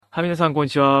はい、皆さん、こんに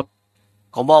ちは。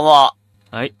こんばんは。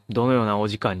はい。どのようなお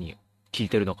時間に聞い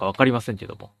てるのかわかりませんけ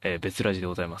ども、別ラジで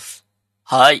ございます。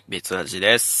はい、別ラジ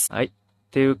です。はい。っ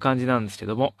ていう感じなんですけ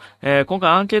ども、今回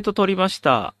アンケート取りまし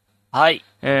た。はい。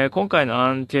今回の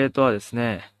アンケートはです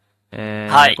ね、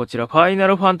はい。こちら、ファイナ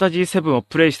ルファンタジー7を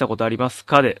プレイしたことあります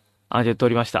かで、アンケート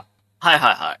取りました。はい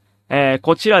はいはい。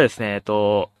こちらですね、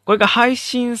これが配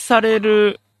信され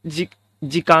る時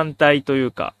間帯とい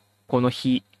うか、この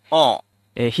日、うん。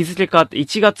日付変わって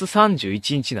1月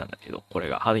31日なんだけど、これ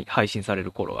が配信され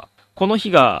る頃が。この日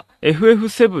が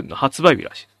FF7 の発売日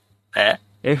らしい。え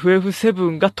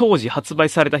FF7 が当時発売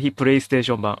された日、プレイステー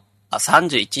ション版。あ、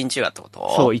31日がってこ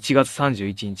そう、と？1月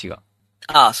31日が。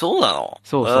あ、そうなの？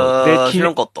そうそう。で、知ら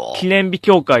んかった。記念日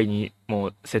協会に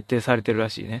も設定されてるら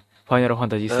しいね。ファイナルファン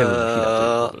タジー7の日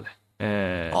だということ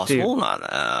で。あ、そうなんね。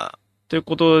という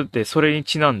ことで、それに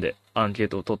ちなんでアンケー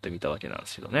トを取ってみたわけなんで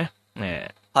すけどね。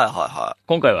はいはいは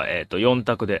今回は、4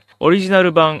択で、オリジナ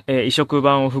ル版、移植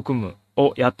版を含む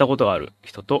をやったことがある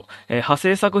人と、派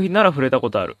生作品なら触れたこ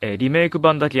とある、リメイク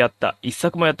版だけやった、一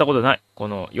作もやったことない、こ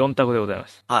の4択でございま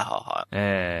す。い。はい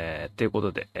はいというこ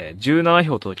とで、17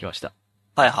票届きました。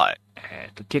はい。はいはい。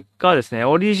結果はですね、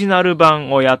オリジナル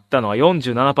版をやったのは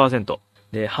 47%。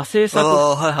で、はい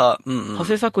はい。うんうん。派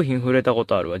生作品触れたこ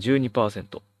とあるは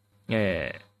 12%。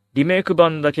リメイク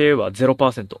版だけは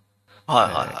 0%。はいは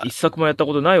いは一作もやった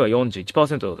ことないは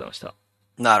 41% でございました。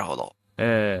い。なるほど。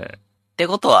えって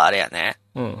ことはあれやね。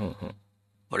うんうんうん。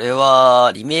俺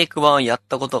は、リメイク版やっ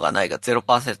たことがないが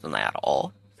 0% なんや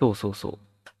ろ？そうそうそう。っ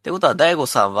てことは、大悟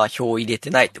さんは票入れ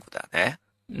てないってことやね。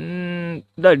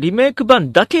だからリメイク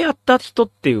版だけやった人っ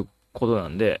ていうことな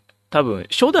んで、多分、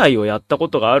初代をやったこ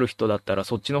とがある人だったら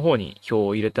そっちの方に票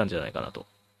を入れたんじゃないかなと。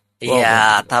い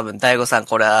やー、多分大悟さん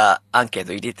これはアンケー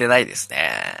ト入れてないです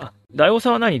ね。あ、大悟さ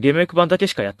んは何リメイク版だけ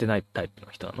しかやってないタイプの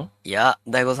人なの？いや、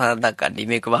大悟さんなんかリ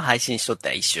メイク版配信しとった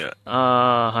よ、一瞬。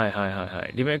はいはいはいは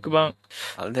い。リメイク版。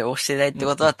あれで押してないって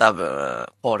ことは多分、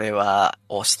俺は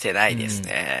押してないです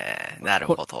ね。なる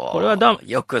ほど。これは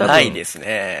良くないです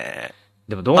ね。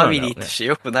でもどうファなんだろうね。ミリーとして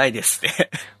良くないですね。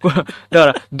これだか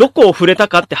ら、どこを触れた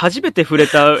かって初めて触れ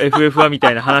た FF はみた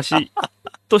いな話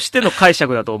としての解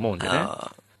釈だと思うんでね。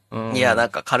いや、なん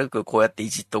か軽くこうやってい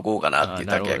じっとこうかなっていう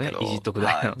だけやけど。ね、いじっとく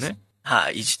だけなのね。は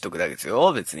い、いじっとくだけです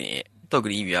よ、別に。特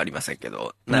に意味はありませんけ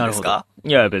ど。何ですか？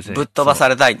いや、別に。ぶっ飛ばさ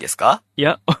れたいんですか？い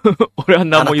や、俺は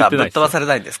何も言ってないです。ぶっ飛ばされ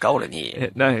たいんですか俺に。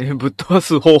ぶっ飛ば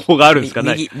す方法があるんですか？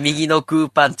右のグー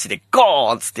パンチで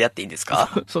ゴーンつってやっていいんです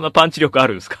か？そんなパンチ力あ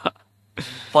るんですか？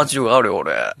パンチ力あるよ、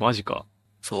俺。マジか。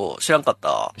そう、知らんかっ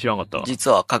た。知らんかった。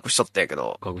実は隠しとったんやけ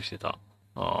ど。隠してた。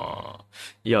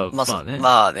いや、まあね。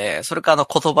まあね、それか言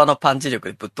葉のパンチ力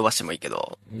でぶっ飛ばしてもいいけ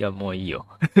ど。いや、もういいよ。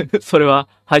それは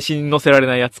配信に載せられ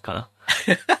ないやつか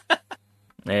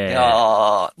な。い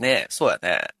やね、そうや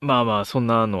ね。まあまあ、そん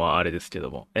なのはあれですけ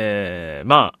ども。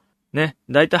まあ、ね、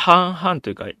だいたい半々と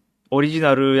いうか、オリジ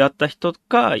ナルやった人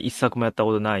か、一作もやった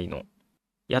ことないの。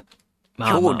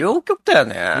まあ、両極だよ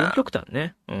ね。両極端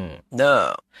ね。うん。ねえ。ち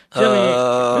なみ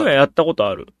に、今やったこと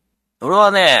ある？俺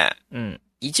はね、うん。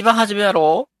一番初めや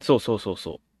ろ？そうそうそう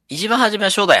そう。一番初めは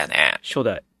初代やね。初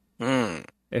代。うん。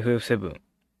FF7。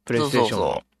プレイステーションの。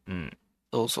そう。うん。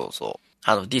そうそうそ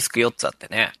う。ディスク4つあって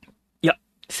ね。いや、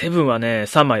7はね、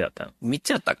3枚だったの。3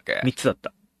つやったっけ？ 3つだっ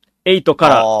た。8か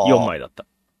ら4枚だった。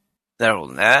なるほ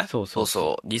どね。そうそう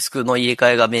そう。ディスクの入れ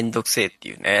替えがめんどくせえって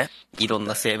いうね。いろん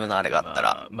なセーブのあれがあった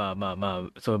ら。まあ、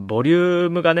そのボリュー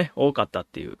ムがね、多かったっ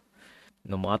ていう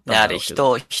のもあったんだろうけ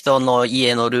ど。人の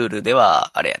家のルールで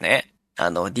は、あれやね。デ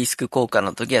ィスク交換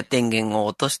の時は電源を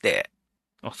落として、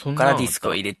そこからディスク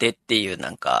を入れてっていう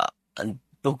なんか、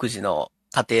独自の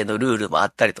家庭のルールもあ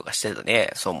ったりとかしてた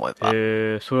ね。そう思えば。そ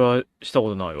れはしたこ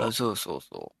とないわ。そ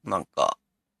う。なんか、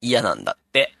嫌なんだっ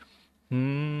て。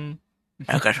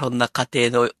だからそんな家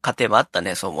庭もあった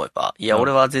ね、そう思えば。いや、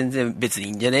俺は全然別にい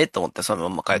いんじゃねえと思ってその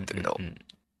まま帰ったけど。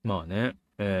まあね。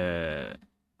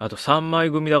あと3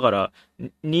枚組だから、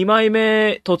2枚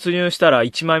目突入したら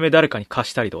1枚目誰かに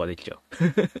貸したりとかできちゃう。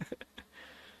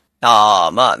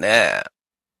まあね。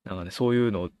なんかね、そうい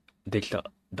うのできた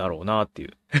だろうなってい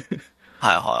う。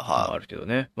はい。あるけど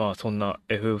ね。まあそんな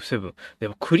FF7。で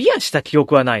もクリアした記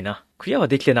憶はないな。クリアは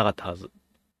できてなかったはず。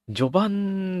序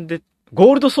盤で、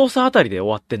ゴールドソースあたりで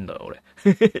終わってんだよ、俺。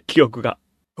記憶が。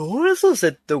ゴールドソース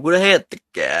ってどこら辺やったっ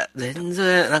け？全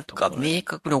然、なんか明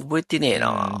確に覚えてねえ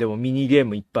な。でもミニゲー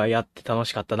ムいっぱいやって楽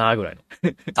しかったな、ぐらいの。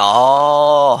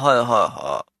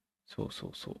はい。そう。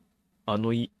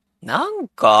なん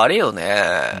かあれよ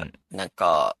ね。なん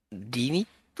か、リミッ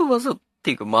ト技っ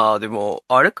ていうかまあでも、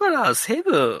あれからセ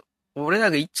ブン俺な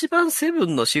んか一番セブ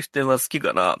ンのシフテムは好き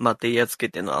かな。マテリアつけ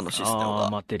てのあのシステムが。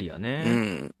マテリア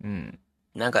ね。うん。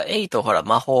なんか8ほら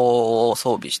魔法を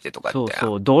装備してとかそう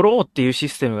そう、ドローっていうシ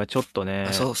ステムがちょっとね、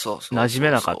そう。馴染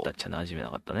めなかったっちゃ馴染め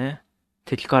なかったね。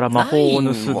敵から魔法を盗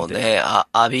んで。9もね、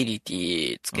アビリテ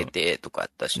ィつけてとかや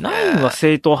ったしね。9は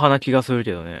正統派な気がする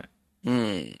けどね。う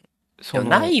ん。で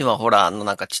も9はほら、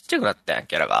なんかちっちゃくなったやん、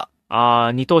キャラが。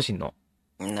二頭身の。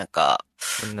なんか、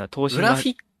グラフ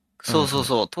ィック、そう。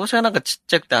頭身がなんかちっ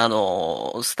ちゃくて、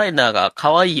スタイナーが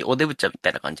可愛いおデブちゃんみた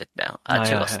いな感じだったよ。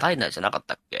違う、スタイナーじゃなかっ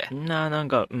たっけ？なん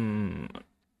か、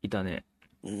いたね。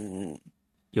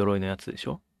鎧のやつでし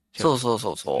ょ？そう。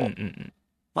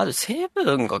まずセ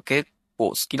ブンが結構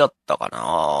好きだったか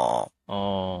な。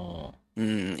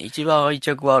一番愛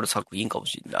着がある作品かも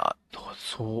しんない。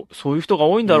そういう人が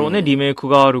多いんだろうね、リメイク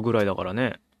があるぐらいだから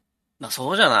ね。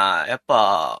そうじゃない。やっ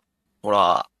ぱ、ほ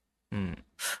ら、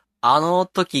あの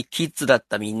時キッズだっ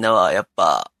たみんなは、やっ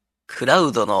ぱ、クラ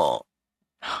ウドの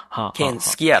剣好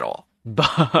きやろ。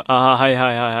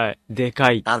はい。で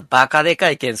かい。バカでか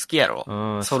い剣好きや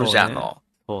ろ。ソルジャーの。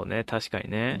そうね、確か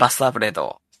にね。バスターブレー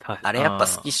ド。あれやっぱ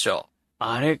好きっしょ。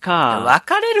あれか。分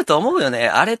かれると思うよね。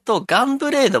あれとガン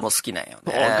ブレードも好きなんよ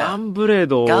ね。ガンブレー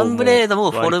ドも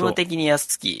フォルム的に好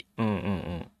き。で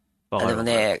も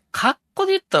ね、格好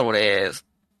で言ったら俺、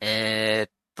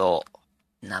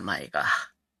名前が、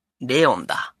レオン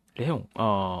だ。レオン？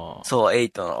そう、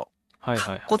8の。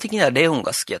格好的にはレオン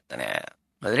が好きやったね。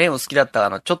レオン好きだった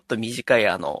らちょっと短い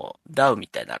ダウンみ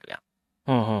たいになるやん。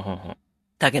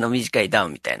丈の短いダウ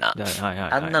ンみたいな。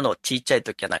あんなのちっちゃい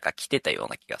時はなんか着てたよう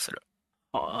な気がする。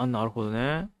なるほど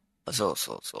ね。そう。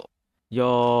いや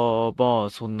ー、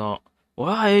そんな。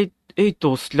俺は8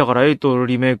好きだから8の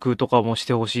リメイクとかもし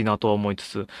てほしいなとは思いつ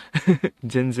つ、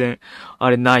全然、あ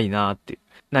れないなって。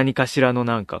何かしらの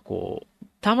なんかこう、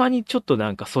たまにちょっとな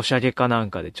んかソシャゲかな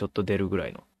んかでちょっと出るぐら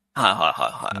いの。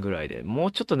ぐらいで、も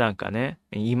うちょっとなんかね、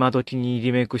今時に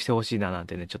リメイクしてほしいななん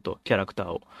てね、ちょっとキャラクタ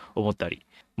ーを思ったり、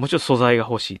もうちょっと素材が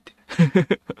欲しいって。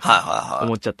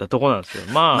思っちゃったとこなんですよ。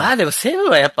まあでもセブン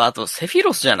はやっぱあとセフィ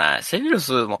ロスじゃない？セフィロ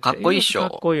スもかっこいいっしょ。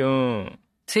かっこいい、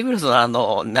セフィロス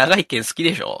の長い剣好き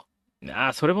でしょ？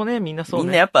それもね、みんなそうね。み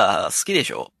んなやっぱ好きで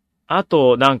しょ？あ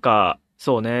と、なんか、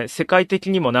そうね、世界的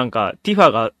にもなんか、ティフ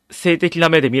ァが性的な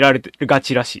目で見られてが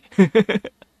ちらしい。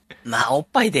おっ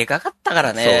ぱいでかかったか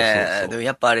らね。でも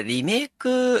やっぱあれリメイ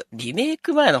ク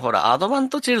前のほら、アドバン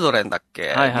トチルドレンだっ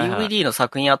け？ DVD の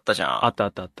作品あったじゃん。あっ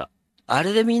た。あ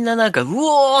れでみんななんか、う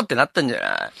おーってなったんじゃ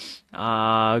ない？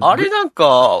あれなんか、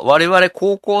我々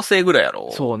高校生ぐらいや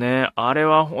ろ？そうね。あれ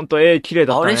はほんと綺麗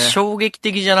だったね。あれ衝撃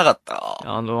的じゃなかった？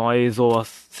映像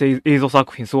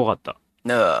作品すごかった。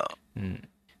ねえ。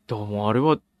でもあれ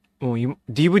は、もう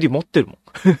DVD 持ってるも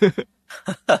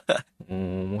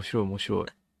ん。面白い。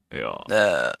いや。ね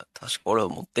え、確か俺は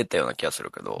持ってったような気がする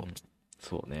けど。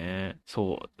そうね。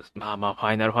そう。フ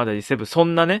ァイナルファンタジー7、そ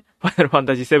んなね、ファイナルファン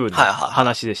タジー7の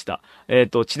話でした。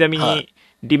ちなみに、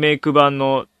リメイク版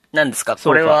の、何ですか？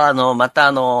これはま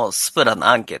たスプラの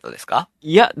アンケートですか？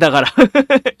いや、だから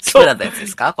スプラのやつで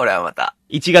すか？これはまた。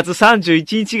1月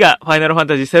31日がファイナルファン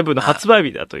タジー7の発売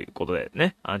日だということで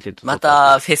ね、アンケート。ま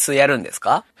たフェスやるんです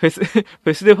か？フ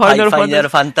ェスでファイナルフ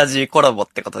ァンタジーコラボっ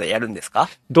てことでやるんですか？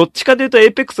どっちかというとエ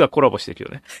イペックスがコラボしてるけ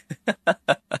どね。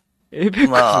エイペ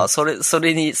ックス。そ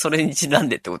れにちなん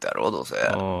でってことやろ？どうせ。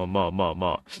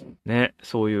ね、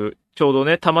そういう、ちょうど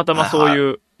ね、たまたまそう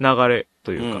いう流れ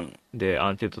というか、で、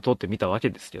アンケート取ってみたわけ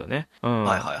ですけどね。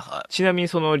ちなみに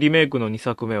そのリメイクの2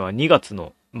作目は2月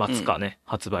の末かね、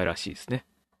発売らしいですね。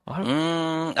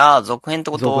続編っ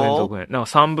てこと？続編。なんか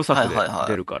3部作で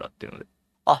出るからっていうので。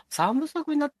3部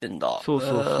作になってんだ。そう。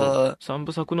3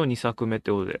部作の2作目っ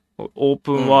てことで、オー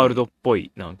プンワールドっぽ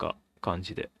いなんか感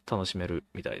じで楽しめる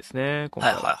みたいですね。今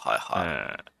回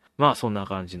は。そんな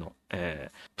感じの。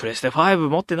プレステ5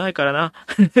持ってないからな。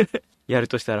やる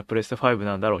としたらプレステ5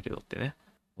なんだろうけどってね、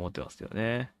思ってますよ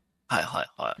ね。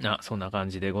そんな感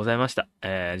じでございました。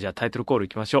じゃあタイトルコールい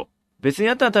きましょう。別に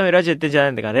あったのためラジオってんじゃな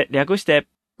いんだからね、略して。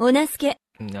おなすけ。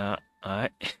は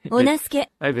い。おなすけ。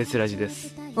はい、別ラジで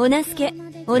す。おなすけ。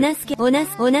おなすけ。おな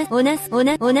す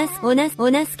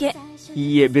け。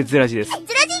いいえ、別ラジです。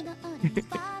別ラジ。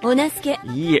おなすけ。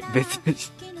いいえ、別ラジ。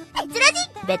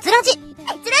別ラジ。い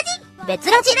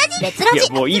や、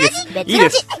もういいです。いいで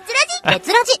す。は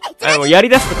い、もうやり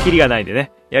出すとキリがないんで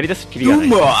ね。はい。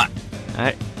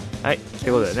っ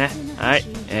てことでね。はい。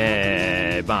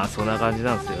そんな感じ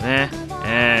なんですよね。今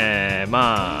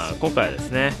回はで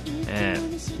すね、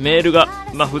メールが、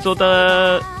ふつお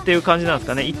たっていう感じなんです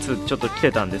かね。いつちょっと来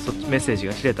てたんで、メッセージ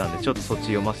が来てたんで、ちょっとそっち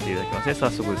読ませていただきますね。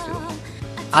早速ですけども。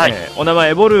はい。お名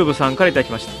前、エボルーブさんからいただ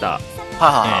きました。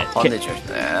はい、パンデージの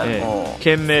人ね。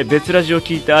件名、別ラジを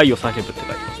聞いて愛を叫ぶって書い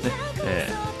てますね。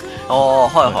はい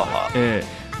はいは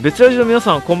い。別ラジの皆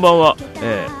さん、こんばんは。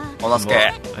おなす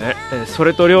け。そ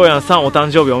れとりょうやんさん、お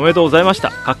誕生日おめでとうございまし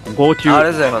た。かっこ号泣。ありがと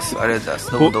うございます。ありがとうございま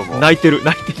す。どうもどうも。泣いてる、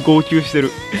号泣して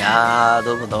る。いやー、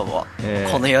どうもどうも。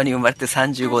この世に生まれて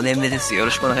35年目です。よ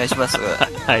ろしくお願いします。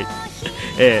はい。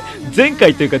前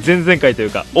回というか前々回とい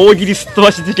うか、大喜利すっ飛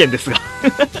ばし事件ですが。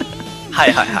は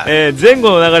いはいはい。前後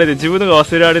の流れで自分のが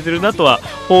忘れられてるなとは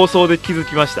放送で気づ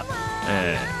きました。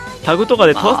タグとか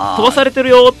で飛ばされてる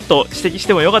よと指摘し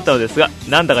てもよかったのですが、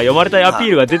なんだか読まれたいアピー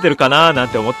ルが出てるかななん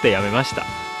て思ってやめました。確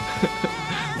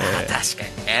か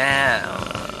にね。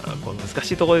これ難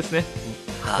しいところですね。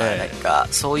なんか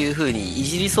そういう風にい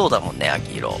じりそうだもんね、ア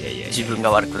キヒロ。自分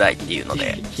が悪くないっていうの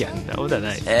で。いや、そんなことは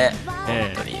ない。本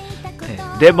当に。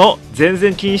でも全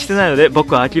然気にしてないので、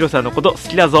僕はアキヒロさんのこと好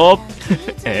きだぞ。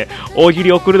大喜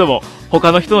利を送るのも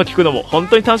他の人の聞くのも本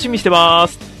当に楽しみにしてま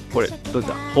す。これどう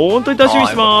だ、本当に楽しみに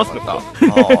してます。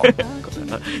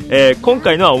今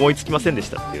回のは思いつきませんでし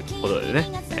たっていうことでね、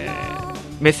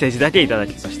メッセージだけいただ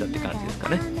きましたって感じですか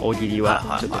ね。大喜利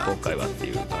はちょっと今回はって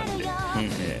いう感じで、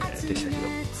でしたけど、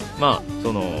ま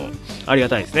あありが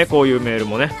たいですね、こういうメール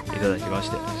もねいただきま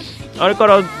して。あれか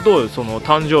らどう、その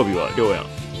誕生日はりょうやん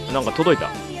なんか届いた？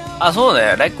あ、そう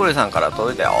ね、ライコリさんから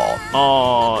届いたよ。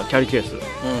キャリーケース。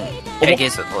キャリーケー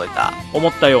ス届いた。思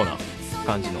ったような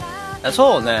感じの。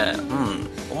そうね、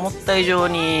思った以上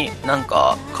になん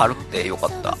か軽くてよか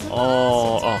った。ち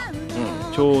ょ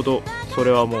うどそれ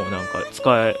はもうなんか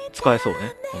使えそう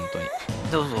ね、本当に。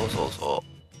そう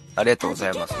ありがとうござ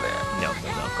いますね。いや、もう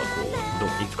なんかこ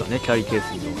ういつかね、キャリーケー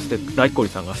スのライコリ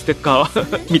さんがステッカ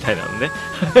ーみたいなのね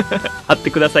貼って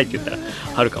くださいって言ったら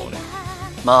貼るかもね。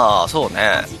まあそう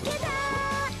ね、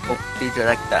送っていた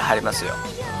だけたら貼りますよ。な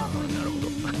る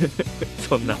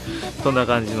ほどそんな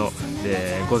感じの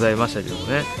でございましたけども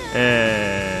ね。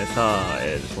さあ、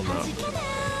そんな、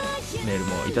メール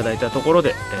もいただいたところ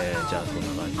で、じゃあそんな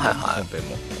感じで、本編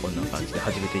もこんな感じで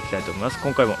始めていきたいと思います。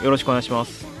今回もよろしくお願いしま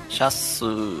す。シャッス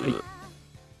ー。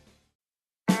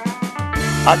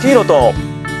あきひろと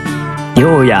り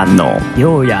ょうやんの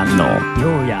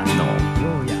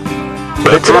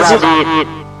別ラジ。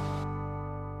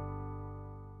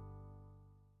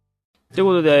という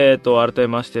ことで、改め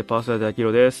ましてパーソナリティあきひ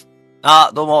ろです。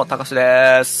どうも、たかし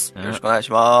です。よろしくお願い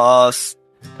します。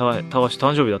たかし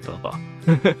誕生日だったのか。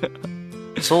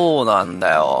そうなん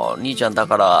だよ。兄ちゃんだ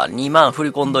から2万振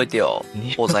り込んどいてよ。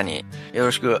口座に。よ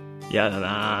ろしく。やだ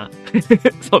な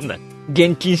そんな、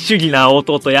現金主義な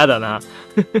弟やだな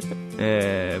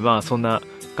まあそんな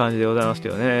感じでございますけ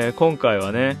どね。今回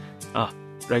はね、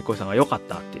ライコイさんが良かっ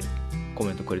たっていうコ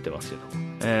メントくれてますけど。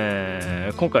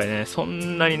今回ね、そ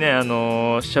んなにね、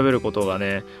喋ることが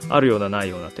ね、あるようなない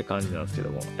ようなって感じなんですけ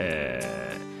ども、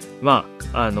ま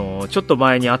あ、ちょっと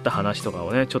前にあった話とか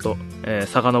をね、ちょっと、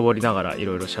遡りながらい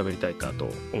ろいろ喋りたいなと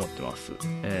思ってます。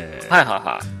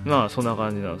まあ、そんな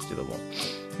感じなんですけども。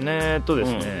で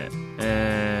す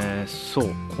ね、そ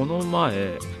う、この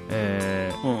前、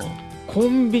コ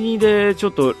ンビニでちょ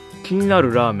っと気にな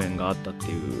るラーメンがあったっ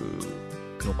ていう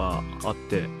のがあっ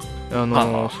て、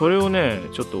それをね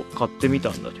ちょっと買ってみた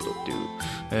んだけどっ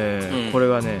ていう、これ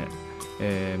がね、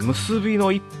結び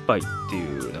の一杯って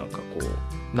いうなんかこう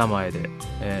名前で、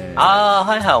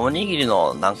おにぎり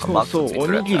のなんかマックついて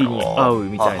るやつ。おにぎりに合う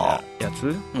みたいなや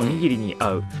つ、おにぎりに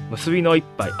合う結びの一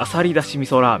杯あさりだし味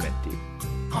噌ラーメンっていう、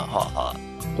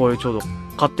これちょうど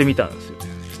買ってみたんですよ。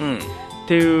っ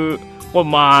ていう、これ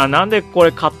まあなんでこ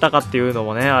れ買ったかっていうの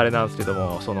もねあれなんですけど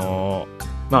も、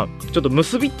まあちょっと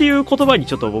結びっていう言葉に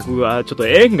ちょっと僕はちょっと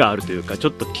縁があるというか、ちょ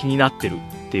っと気になってる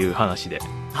っていう話で、ちょ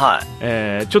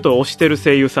っと推してる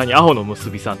声優さんにアホの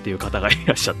結びさんっていう方がい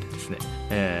らっしゃってですね、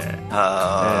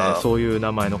そういう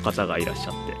名前の方がいらっし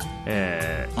ゃっ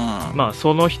て、まあ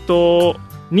その人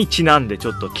にちなんでち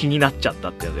ょっと気になっちゃった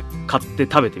っていうので買って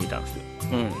食べてみたんですよ。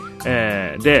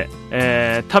で、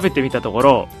食べてみたとこ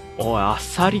ろ、あっ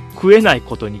さり食えない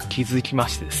ことに気づきま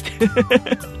してですね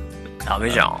ダメ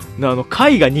じゃん。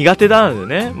貝が苦手なんだよ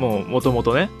ね、もとも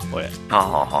とね、これ。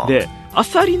で、ア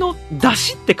サリの出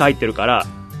汁って書いてるから、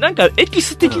なんかエキ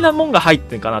ス的なもんが入っ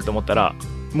てんかなって思ったら、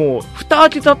もう、蓋開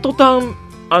けた途端、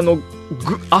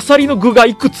アサリの具が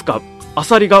いくつか、ア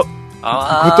サリが、具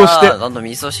として。味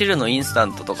噌汁のインスタ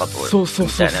ントとかと、そう、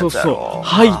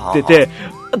入ってて、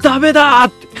ダメだー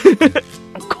って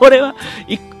これは、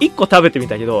一個食べてみ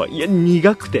たけど、いや、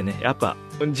苦くてね、やっぱ、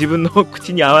自分の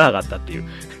口に合わなかったっていう。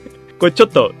これちょっ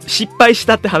と失敗し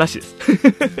たって話です。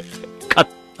買っ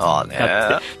て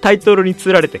タイトルに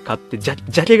釣られて買ってジ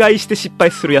ャケ買いして失敗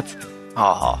するやつ。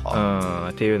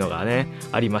っていうのがね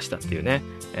ありましたっていうね。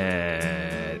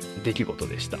出来事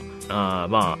でした。ま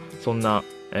あ、そんな、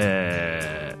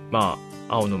ま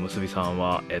あ、青のむすびさん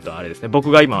は、あれですね、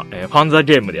僕が今、ファンザ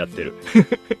ゲームでやってる、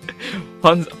フ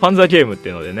ァンザゲームって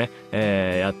いうのでね、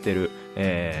やってる、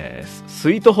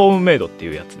スイートホームメイドって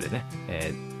いうやつでね、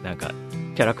なんか、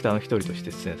キャラクターの一人とし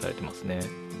て出演されてますね。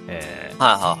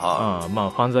まあ、フ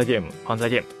ァンザゲーム、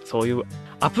そういう、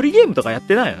アプリゲームとかやっ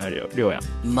てないよね、りょうや。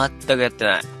全くやって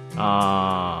ない。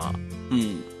う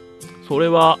ん。それ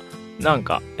は、なん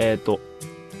か、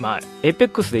まあ、エイペッ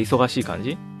クスで忙しい感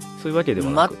じ？そういうわけでも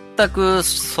なく。全く、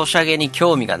ソシャゲに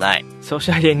興味がない。ソ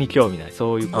シャゲに興味ない。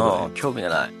そういうことね。興味が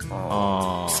ない。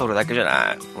それだけじゃ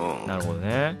ない。なるほど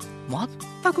ね。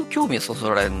全く興味そそ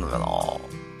られるのよな。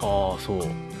そう。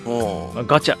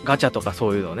ガチャとかそ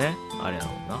ういうのね。あれな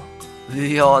のな。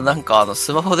いや、なんか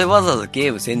スマホでわざわざゲ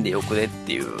ームせんでよくねっ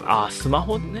ていう。スマ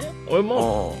ホでね。俺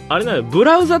も、あれなの、ブ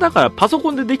ラウザだからパソ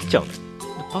コンでできちゃうの。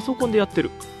パソコンでやって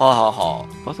る。パ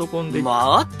ソコンで。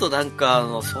あとなんか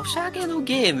ソシャゲの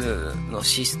ゲームの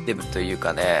システムという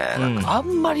かね、なんかあ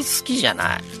んまり好きじゃ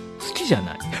ない。好きじゃ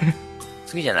ない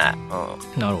好きじゃない。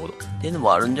なるほど。っていうの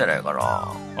もあるんじゃないかな。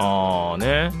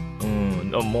ね。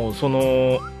もう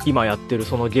今やってる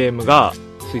そのゲームが、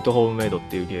スイートホームメイドっ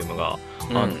ていうゲームが、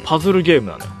パズルゲー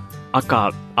ムなのよ。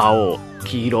赤、青、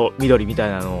黄色、緑みたい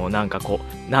なのをなんかこ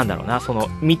う、なんだろうな、その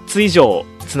3つ以上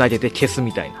つなげて消す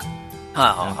みたいな。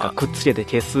なんかくっつけて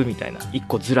消すみたいな。1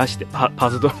個ずらして、パ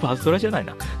ズドラじゃない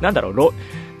な。なんだろう、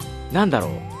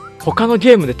他の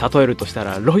ゲームで例えるとした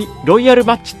ら、ロイヤル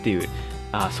マッチっていう、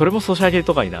それもソシャゲ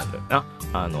とかになるんだよな。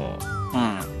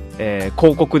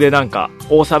広告でなんか、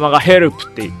王様がヘルプっ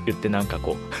て言ってなんか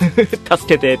こう、助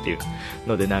けてっていう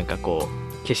のでなんかこう、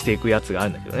消していくやつがある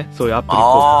んだけどね。そういうアプリ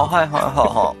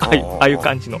ああいう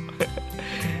感じの。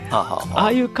あ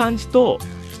あいう感じと、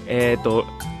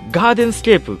ガーデンス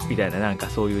ケープみたいななんか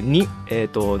そういう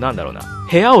なんだろうな、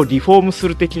部屋をリフォームす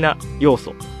る的な要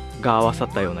素が合わさ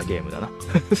ったようなゲームだな。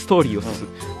ストーリーを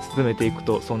進めていく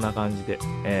とそんな感じで、っ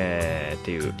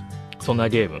ていう、そんな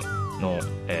ゲームの、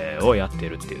をやって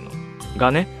るっていうの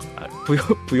がね、ぷ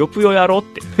よぷよやろうっ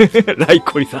て、ライ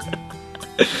コリさん。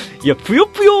いや、ぷよ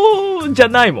ぷよじゃ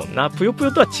ないもんな。ぷよぷ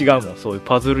よとは違うもん。そういう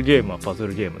パズルゲームはパズ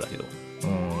ルゲームだけど。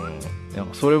なん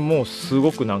かそれもす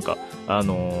ごくなんか、ち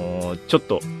ょっ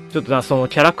とな、その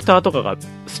キャラクターとかが好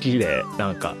きで、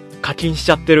なんか課金し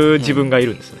ちゃってる自分がい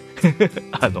るんですね。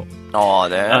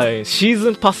シー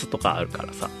ズンパスとかあるか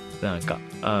らさ、なんか、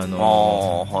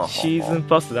シーズン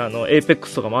パスでエイペック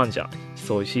スとかもあんじゃん。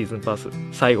そういうシーズンパス。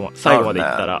最後まで行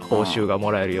ったら報酬が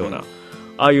もらえるような、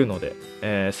ああいうので、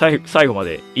最後ま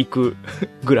で行く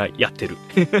ぐらいやってる。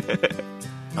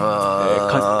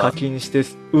課金して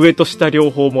上と下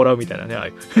両方もらうみたいなね、あ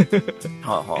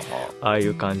あい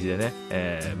う感じでね、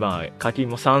まあ課金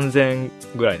も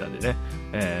3000ぐらいなんでね、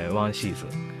1シーズン、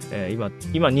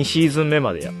今2シーズン目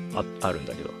まであるん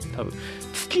だけど、多分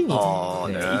月に、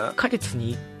1ヶ月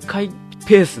に1回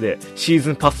ペースでシー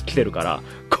ズンパス来てるから、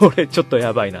これちょっと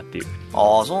やばいなっていう。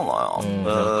そうなん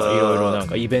や。なんかいろいろなん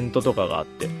かイベントとかがあっ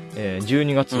て、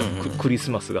12月はクリ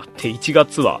スマスがあって、1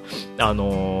月は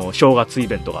正月イ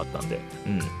ベントがあったんで、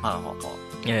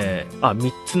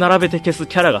3つ並べて消す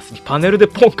キャラが好き、パネルで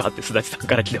ポンかってすだちさん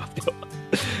から来てますよ。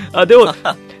でも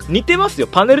似てますよ、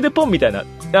パネルでポンみたいな、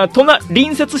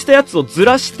隣接したやつをず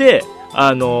らして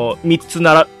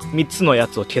3つのや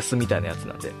つを消すみたいなやつ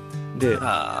なんで。で、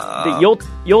4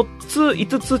つ、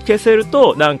5つ消せる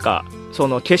と、なんか、そ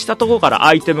の消したところから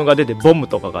アイテムが出て、ボム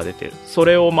とかが出て、そ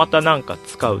れをまたなんか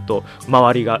使うと、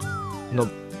周りの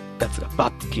やつがバ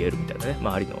ッて消えるみたいなね、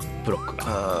周りのブロック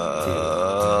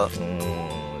が。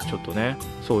ちょっとね、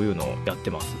そういうのをやって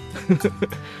ます。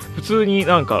普通に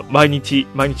なんか毎日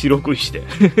ログインして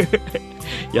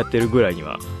やってるぐらいに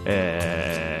は、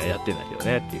やってんだけど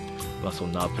ねっていう。まあそ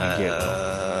んなアプリゲームの、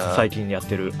最近やっ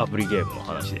てるアプリゲームの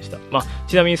話でした。まあ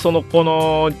ちなみにこ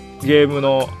のゲーム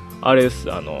の、あれです、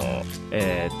まあ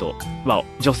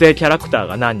女性キャラクター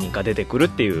が何人か出てくるっ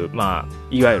ていう、まあ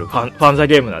いわゆるファンザ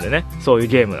ゲームなんでね、そういう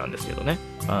ゲームなんですけどね。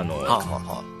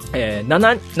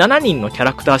7人のキャ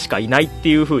ラクターしかいないって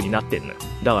いう風になってんのよ。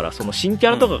だからその新キャ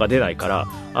ラとかが出ないから、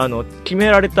決め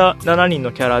られた7人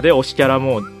のキャラで推しキャラ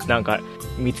もなんか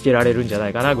見つけられるんじゃな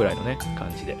いかなぐらいのね、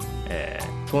感じで。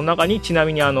その中にちな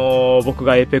みに僕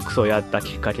がエイペックスをやった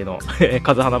きっかけの風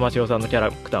花町夫さんのキャ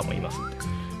ラクターもいますんで、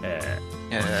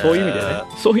そういう意味でね、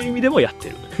そういう意味でもやって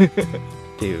るっ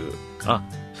ていう。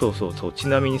そうち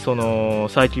なみに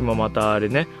最近もまたあれ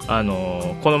ね、こ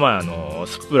の前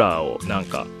スプラをなん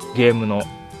かゲームの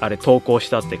あれ投稿し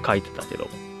たって書いてたけど、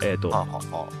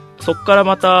そっから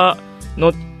また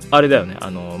のあれだよね、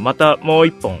またもう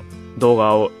一本動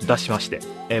画を出しまして、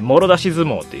もろ出し相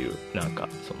撲っていう、なんか、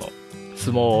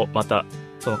相撲をまた、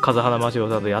風花町夫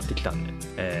さんとやってきたんで、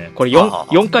これ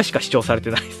4回しか視聴され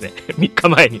てないですね。3日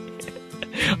前に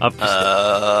アップし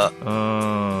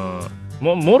て。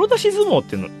もろ出し相撲っ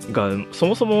ていうのが、そ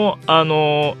もそも、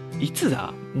いつ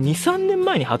だ ?2、3年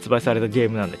前に発売されたゲー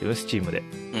ムなんだけど、スチームで。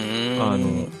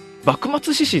幕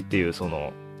末志士っていう、ゲ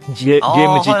ー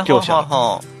ム実況者。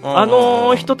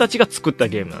人たちが作った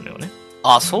ゲームなのよね。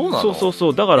あ、そうなの？そ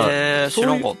う。だから、そ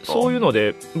ういうの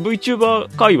で、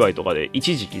VTuber 界隈とかで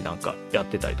一時期なんかやっ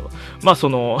てたりとか。まあ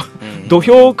土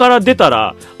俵から出た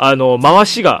ら、回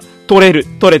しが取れ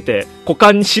て、股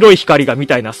間に白い光がみ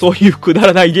たいな、そういうくだ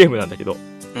らないゲームなんだけど。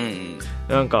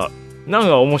なんか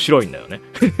面白いんだよね。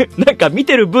なんか見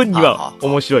てる分には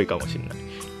面白いかもしれない。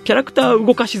キャラクター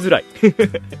動かしづらい。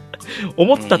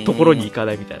思ったところに行か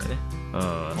ないみたいなね。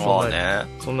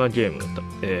そんなゲームだった。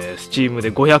スチーム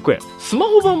で500円。スマ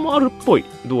ホ版もあるっぽい。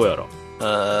どうやら。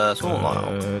そうなの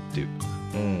っていう。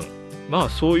まあ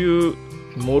そういう、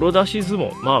もろ出し相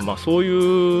撲。まあそう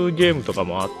いうゲームとか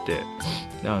もあって、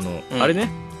あれ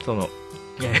ね、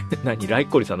ライ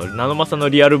コリさんのナノマサの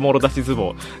リアルもろ出し相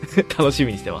撲、楽し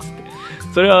みにしてますって。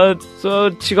それは違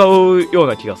うよう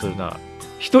な気がするな。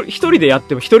一人でやっ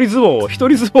ても一人相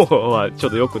撲はちょ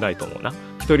っと良くないと思うな。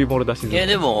一人もろ出し相撲。いや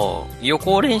でも、予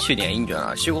行練習にはいいんじゃ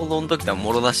ない？仕事の時でも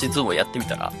もろ出し相撲やってみ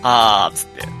たら、つっ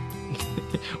て。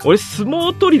俺相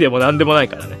撲取りでもなんでもない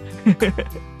からね。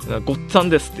ごっつぁん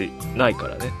ですってないか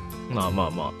らね。まあ。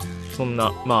そん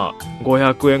な、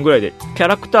500円ぐらいで、キャ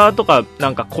ラクターとか、な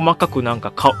んか細かくなん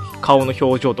か顔の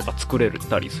表情とか作れ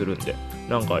たりするんで、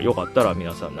なんかよかったら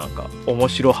皆さんなんか、面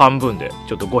白半分で、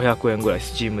ちょっと500円ぐらい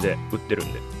スチームで売ってる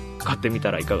んで、買ってみ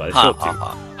たらいかがでしょうっていう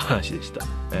話でした。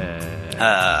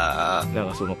なん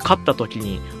か勝った時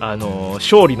に、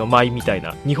勝利の舞みたい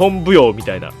な、日本舞踊み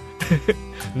たいな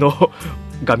の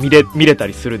が見れた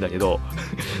りするんだけど、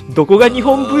どこが日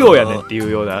本舞踊やねんっていう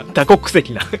ような多国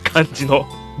籍な感じの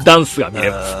ダンスが見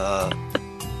れま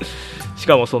す。し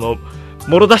かも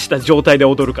もろ出した状態で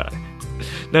踊るからね。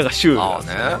なんかシュールなんで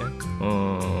すよね。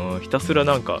ひたすら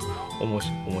なんか面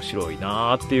白い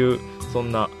なーっていう、そ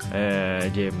んな、ゲ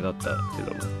ームだったけ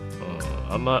ども。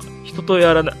あんま人と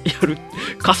やる、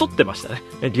かそってましたね、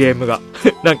ゲームが。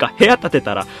なんか部屋建て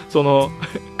たら、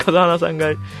風花さん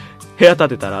が部屋建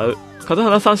てたら、風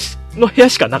花さんの部屋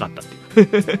しかなかったっていう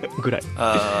ぐらい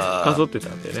かそってた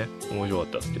んでね、面白かっ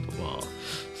たですけど、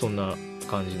そんな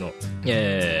感じの、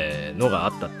のがあ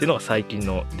ったっていうのが最近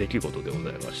の出来事でござ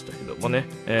いましたけどもね。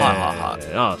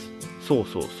そう。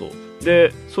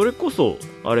で、それこそ、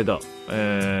あれだ、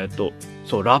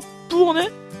そう、ラップをね、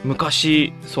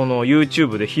昔、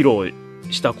YouTube で披露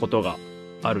したことが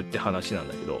あるって話なん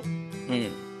だけど、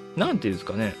なんていうんです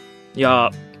かね。いや、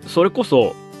それこ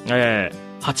そ、8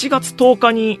月10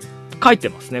日に書いて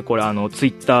ますね。これツイ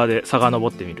ッターで遡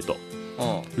ってみると。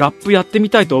ラップやって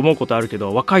みたいと思うことあるけ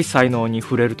ど、若い才能に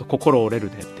触れると心折れる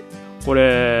ねって。こ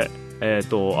れ、あ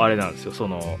れなんですよ。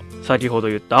先ほど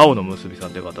言った青のむすびさん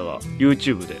って方が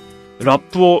YouTube でラッ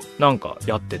プをなんか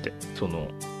やってて、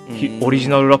オリジ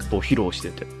ナルラップを披露して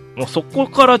て。もうそこ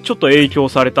からちょっと影響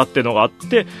されたってのがあっ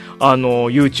て、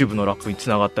YouTube のラップに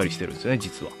繋がったりしてるんですよね、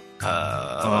実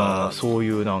は。そうい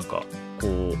うなんか、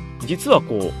実は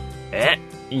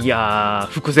いや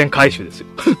ー、伏線回収ですよ。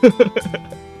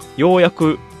ようや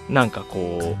く、なんか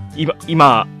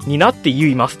今になって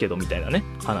言いますけど、みたいなね、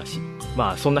話。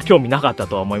そんな興味なかった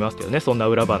とは思いますけどね、そんな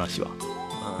裏話は。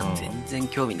全然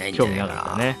興味ないんじゃないかな。興味な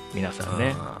かったね、皆さん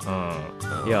ね。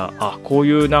いや、こう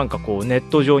いうなんかネッ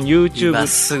ト上に YouTube。今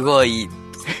すごい、っ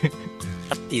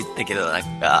て言ったけど、なん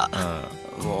か、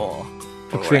も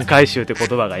う。伏線回収って言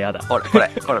葉が嫌だ。これ。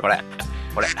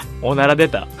おなら出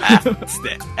た。つっ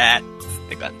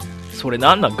て感じ。それ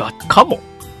なんなんカモ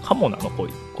なのこ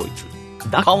いつ。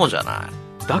カモじゃない。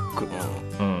ダック。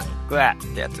グエっ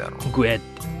てやつやろ。グエっ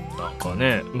て。なんか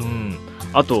ね、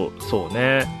あと、そう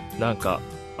ね、なんか、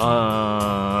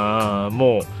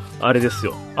もう、あれです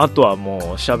よ。あとはもう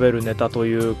喋るネタと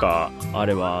いうか、あ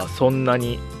れはそんな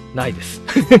にないです。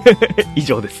以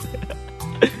上です。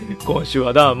今週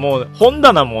は、もう本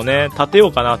棚もね、立てよ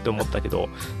うかなって思ったけど、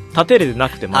立てれてな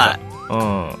くても、ま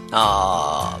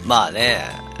あね。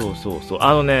そう。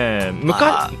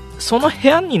その部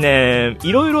屋にね、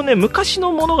いろいろね、昔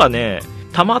のものがね、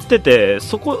溜まってて、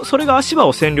それが足場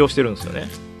を占領してるんですよね。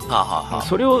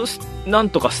それをなん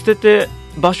とか捨てて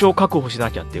場所を確保し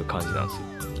なきゃっていう感じなんですよ。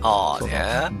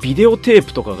ビデオテー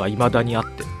プとかが未だにあっ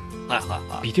て、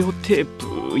ビデオテ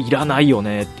ープいらないよ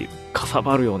ねっていう、かさ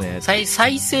ばるよね。再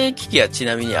生機器はち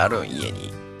なみにあるん？家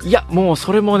に。いや、もう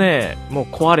それもね、もう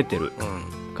壊れてる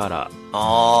から、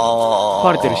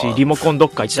壊れてるし、リモコンどっ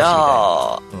か行ったしみたいな。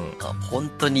じゃあ、本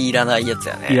当にいらないやつ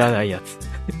やね。いらないやつ。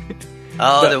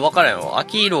でも分からんよ。ア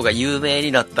キーロが有名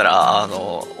になったら、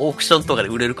オークションとかで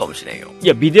売れるかもしれんよ。い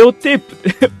や、ビデオテー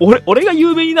プ、俺が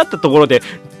有名になったところで、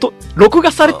録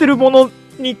画されてるもの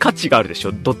に価値があるでし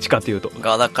ょ、どっちかというと。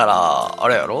だから、あ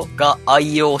れやろが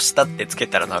愛用したってつけ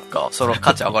たらなんか、その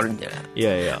価値上がるんじゃないい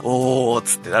やいや。おーっ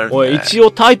つってなるんじゃない？俺一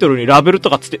応タイトルにラベル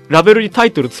にタ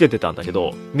イトルつけてたんだけ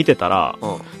ど、見てたら、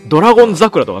ドラゴン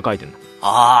桜とか書いてんの。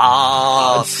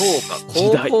そうか。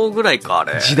高校ぐらいか、あ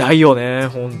れ。時代よね、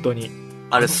本当に。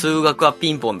あれ、数学は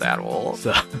ピンポンだやろ？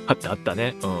さあった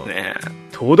ね。ね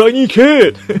東大に行け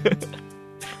っ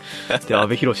て安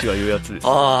部寛が言うやつです。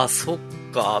そっ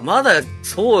か。まだ、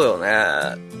そうよね。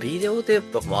ビデオテープ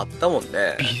とかもあったもん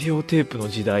ね。ビデオテープの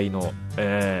時代の、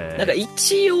なんか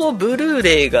一応、ブルー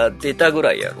レイが出たぐ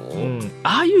らいやろ？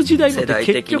ああいう時代のって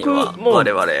結局、もう、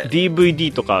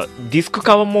DVD とか、ディスク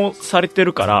化もされて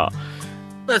るから、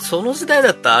その時代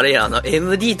だったらあれや、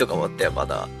MD とかもあったよ、ま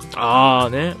だ。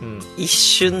ね。一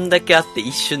瞬だけあって、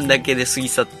一瞬だけで過ぎ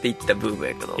去っていったブーム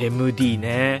やけど。MD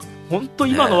ね。ほんと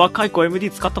今の若い子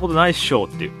MD 使ったことないっしょっ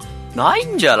ていう。ない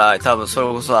んじゃない？多分それ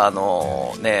こそ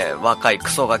若いク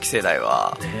ソガキ世代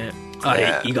は。あ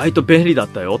れ、意外と便利だっ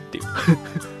たよっていう。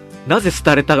なぜ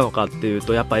廃れたのかっていう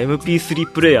と、やっぱ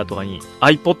MP3 プレイヤーとかに、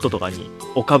iPod とかに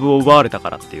お株を奪われた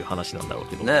からっていう話なんだろう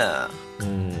けど。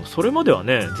それまでは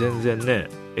ね、全然ね、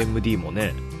MD も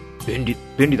ね、便利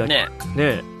だね。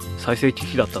再生機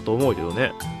器だったと思うけど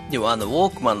ね。でもウ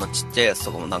ォークマンのちっちゃいやつ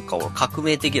とかもなんか俺革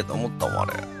命的だと思ったもん、あ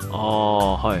れ。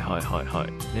は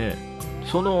い。ね。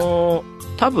多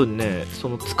分ね、そ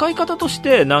の使い方とし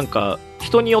てなんか、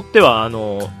人によっては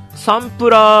サンプ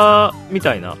ラーみ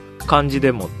たいな感じ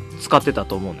でも使ってた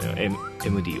と思うのよ、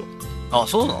MD を。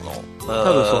そうなの？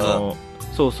多分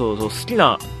そう好き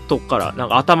なとこからなん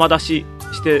か頭出し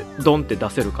してドンって出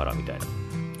せるからみたいな。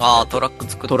トラック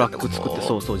作って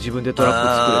そう自分でトラック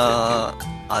作れ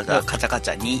てってじゃあカチャカ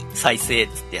チャに再生っ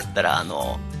つってやったら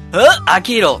ア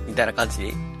キーロみたいな感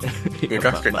じで出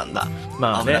してたんだ。危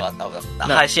なかった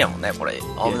配信やもんねこれ。危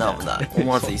ない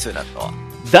思わず言いそうになったわ。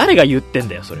誰が言ってん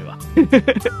だよそれは。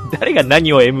誰が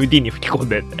何を MD に吹き込ん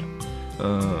でんだよ。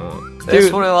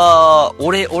それは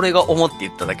俺が思って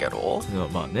言っただけやろ。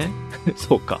まあね。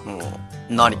そうか。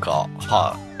何か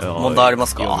問題ありま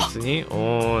すか？別に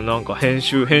なんか編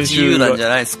集自由なんじゃ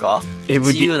ないですか？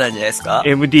自由なんじゃないですか？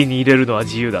 MD に入れるのは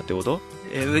自由だってこと？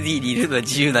 MD に入れるのは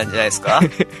自由なんじゃないですか？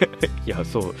いや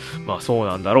そう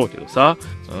なんだろうけどさ、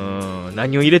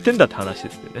何を入れてんだって話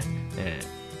ですよね。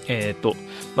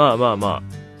まあ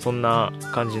そんな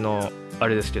感じのあ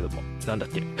れですけども、なんだっ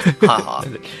け。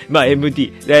まあ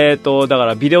MD。だか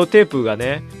らビデオテープが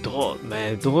ね、ど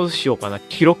うしようかな。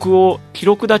記録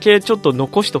だけちょっと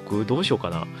残しとく？どうしようか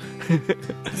な。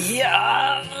い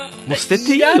やー、もう捨て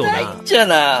ていいよな。いらないんじゃ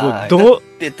ない？だっ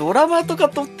てドラマとか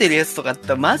撮ってるやつとかっ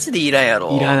てマジでいらんや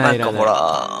ろ。いらない。なんかほ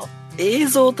ら、映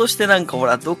像としてなんかほ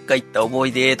ら、どっか行った思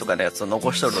い出とかのやつを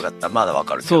残しとるとかってまだわ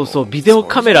かるけど。そう、ビデオ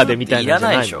カメラでみたいなのじゃ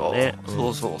ないのね。いらない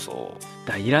でしょ。そ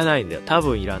う。いらないんだよ。多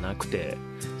分いらなくて。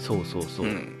そう。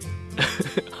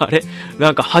あれ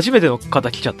なんか初めての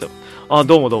方来ちゃったよ。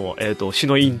どうも。シ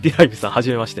ノインディライブさん、は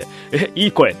じめまして。い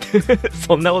い声って。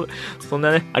そんな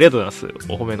ね、ありがとうございます。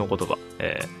お褒めの言葉。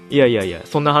いや、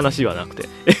そんな話はなくて。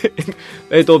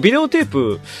ビデオテー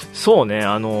プ、そうね、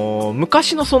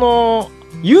昔の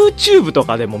YouTube と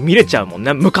かでも見れちゃうもん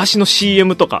ね。昔の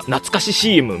CM とか、懐かし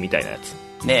CM みたいなや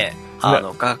つ。ねえ。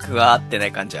画角が合ってな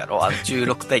い感じやろ。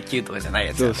16対9とかじゃない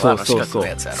やつやろ。そう。四角の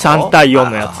やつやろ。3対4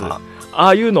のやつ。あ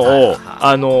あいうの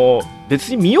を、別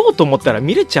に見ようと思ったら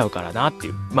見れちゃうからなって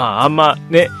いう。あんま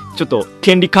ね、ちょっと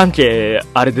権利関係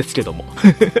あれですけども。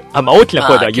あんま大きな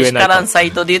声では言えないから。けしからんサ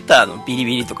イトで言ったらビリ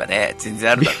ビリとかね、全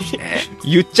然あるだろうしね。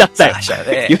言っちゃったよ。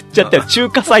言っちゃったよ。中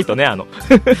華サイトね、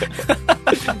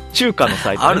中華の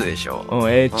サイト、ね。あるでしょ。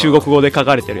中国語で書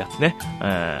かれてるやつね。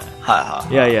は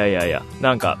いや。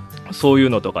なんか、そういう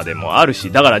のとかでもある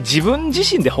し、だから自分自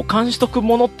身で保管しとく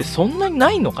ものってそんなに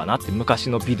ないのかなって、昔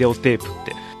のビデオテープ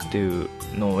っていう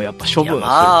のをやっぱ処分する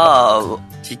か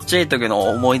ら。ちっちゃい時の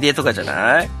思い出とかじゃ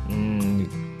ない？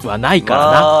はないか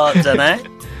らな。じゃない？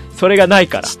それがない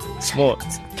から。もう、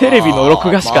テレビの録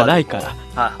画しかないから。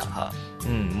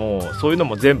もう、そういうの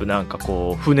も全部なんか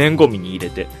不燃ゴミに入れ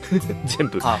て、全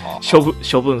部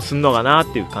処分すんのかな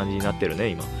っていう感じになってるね、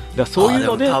今。だからそういう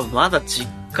ので。多分まだ実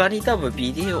家に多分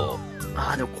ビデオ、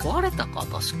でも壊れたか、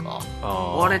確か。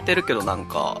壊れてるけどなん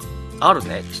か、ある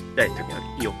ね、ちっちゃい時の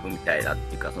記憶みたいなっ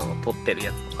ていうか、撮ってる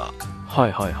やつとか。は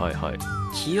いはいはいはい。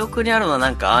記憶にあるのは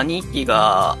なんか兄貴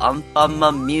がアンパン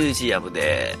マンミュージアム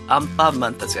でアンパンマ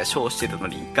ンたちがショーしてるの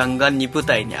にガンガンに舞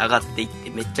台に上がっていって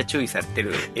めっちゃ注意されて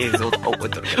る映像とか覚え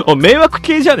てるけど。お、迷惑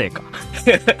系じゃねえか。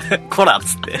こらっ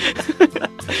つって。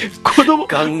子供。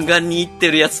ガンガンに行っ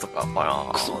てるやつとかかな。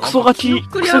クソガキ。記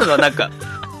憶にあるのはなんか、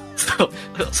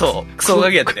そう、クソガ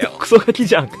キやったよ。クソガキ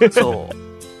じゃん。そ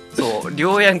う、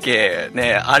両やんけ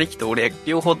ね、兄貴と俺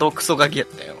両方とクソガキやっ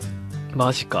たよ。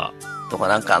マジか。とか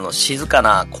なんか静か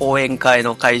な講演会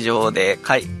の会場で、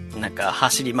なんか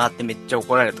走り回ってめっちゃ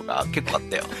怒られるとか結構あっ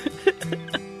たよ。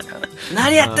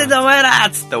何やってんだお前ら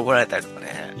っつって怒られたりとか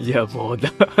ね。いやもう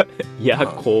いや、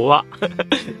怖っ。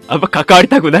あんま関わり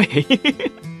たくない。結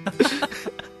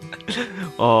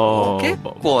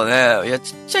構ね、いや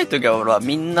ちっちゃい時は俺は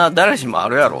みんな誰しもあ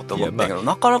るやろうと思ったけど、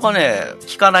なかなかね、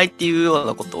聞かないっていうよう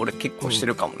なこと俺結構して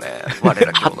るかもね。我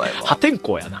ら兄弟は。破天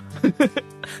荒やな。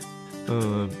う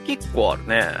ん、結構ある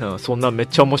ね、うん。そんなめっ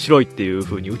ちゃ面白いっていう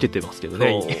風に受けてますけど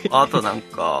ね。あとなん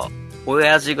か、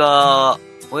親父が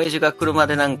車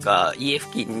でなんか家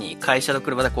付近に会社の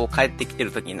車でこう帰ってきて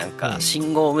る時になんか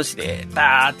信号無視で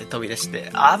ダーって飛び出し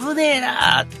て危ねえ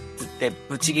なーって言って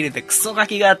ブチ切れてクソガ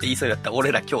キがって言いそうだった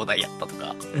俺ら兄弟やったと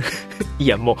か。い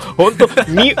やもうほんと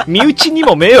身内に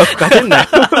も迷惑かけんなよ。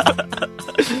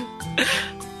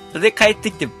で帰っ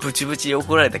てきてブチブチ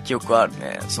怒られた記憶はある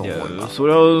ね。そう思います。そ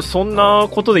れはそんな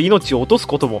ことで命を落とす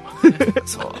ことも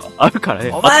そうあるから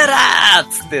ね。お前らーっ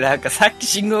つってなんかさっき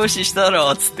信号無視したろ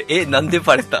っつってなんで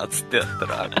バレたっつってやった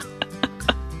らさ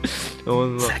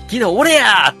っきの俺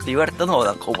やーって言われたのを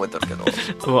なんか覚えてるけど、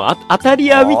もう当たり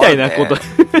屋みたいなこと、ね、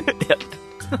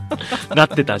なっ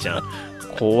てたじゃん。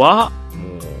怖っ。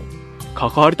もう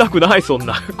関わりたくないそん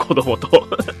な子供と。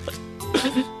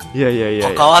い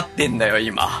や関わってんだよ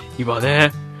今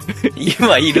ね。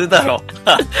今いるだろ。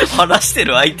話して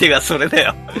る相手がそれだ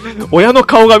よ。親の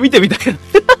顔が見てみたいな。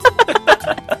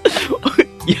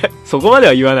いやそこまで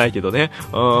は言わないけどね。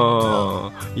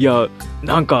いや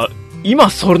なんか今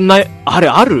そんなあ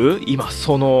る今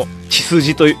その血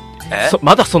筋と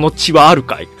まだその血はある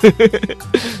かい。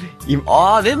で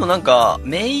もなんか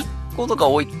姪っ子とか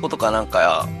甥っ子とかなん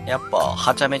かやっぱ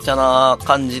はちゃめちゃな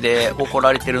感じで怒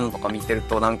られてるのとか見てる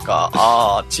となん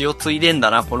か血を継いでんだ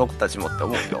なこの子たちもって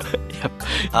思うよ。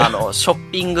ショ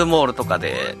ッピングモールとか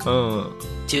で、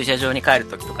駐車場に帰る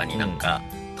時とかになんか、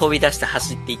飛び出して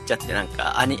走っていっちゃってなん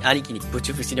か兄貴にブ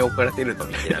チブチに怒られてるの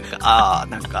見てなんか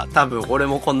なんか多分俺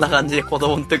もこんな感じで子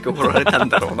供の時怒られたん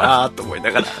だろうなと思い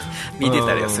ながら見て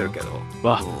たりはするけど、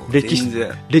歴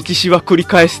史は繰り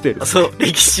返してる。そう、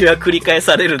歴史は繰り返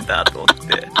されるんだと思っ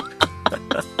て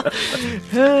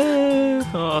へ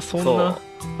ー、そんな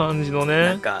感じのね。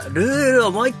なんかルール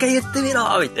をもう一回言ってみ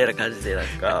ろみたいな感じでなん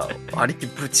か兄貴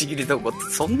ブチ切りとこって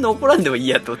そんな怒らんでもいい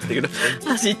やと思ったけど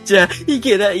走っちゃい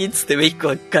けないっつってめいっ子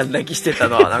はガン泣きしてた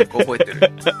のはなんか覚えて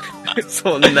る。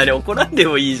そんなに怒らんで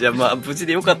もいいじゃん、まあ無事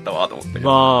でよかったわと思って。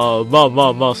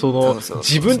まあその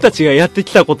自分たちがやって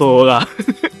きたことが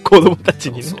子供た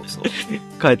ちにね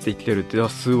帰ってきてるっていうのは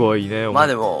すごいね。まあ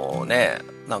でもね、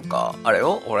なんかあれ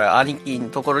よ、俺兄貴の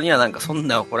ところにはなんかそん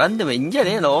な怒らんでもいいんじゃ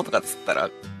ねえのとかっつったら、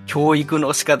教育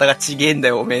の仕方がちげえんだ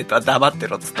よおめえとは黙って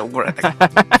ろっつって怒られたけ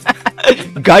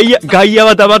ど。外野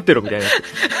は黙ってろみたい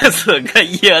な。そう、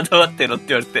外野は黙ってろって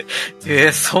言われ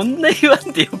て、そんな言わ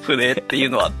んでよくねっていう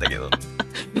のはあったけど。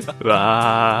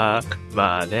ま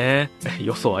あね、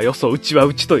よそはよそ、うちは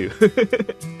うちという。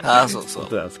そうそう。こ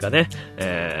となんですかね。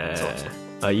そ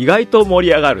う意外と盛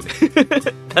り上がるね。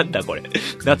なんだこれ。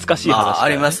懐かしい話、ね。あ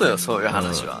りますよ、そういう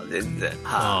話は。全然。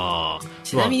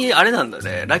ちなみに、あれなんだ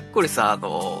ね。ラッコリさん、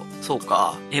そう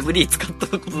か、MD 使った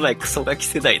ことないクソガキ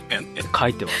世代だよね。書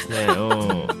いてますね。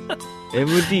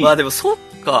MD。まあでも、そう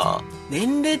か。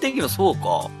年齢的にはそう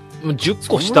か。10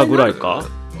個下ぐらいか。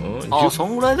そ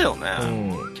んぐらいだよね。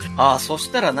そ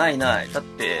したらない。だっ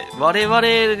て、我々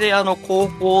で高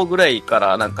校ぐらいか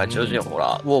らなんか徐々にほ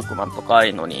ら、ウォークマンとかああい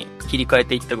うのに切り替え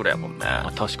ていったぐらいやもんね。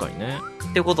確かにね。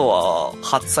ってことは、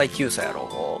8歳9歳や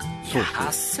ろ。そう8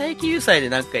歳9歳で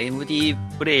なんか MD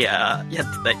プレイヤーやっ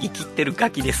てたら生きてるガ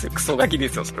キですよ。クソガキで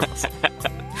すよ、それこそ。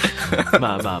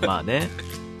まあね。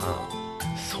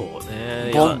そう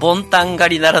ね。ボンタン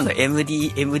狩りならぬ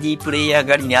MD プレイヤー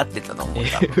狩りに合ってたと思う。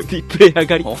MD プレイヤー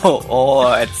狩り。お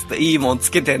ーい、つって、いいもんつ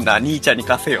けてんだ、兄ちゃんに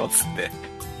貸せよ、つって。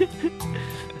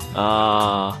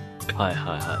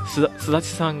すだち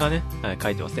さんがね、書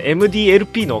いてますね。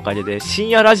MDLP のおかげで深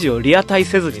夜ラジオリアタイ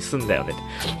せずに済んだよね。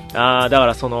だか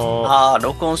らその、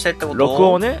録音してってこと？録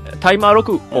音ね、タイマー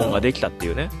録音ができたって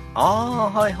いうね。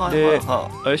はい。あれ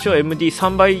でしょ、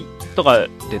MD3 倍とか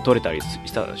で撮れたり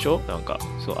したでしょ、なんか、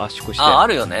そう、圧縮して。あ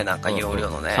るよね、なんか容量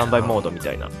のね。3倍モードみ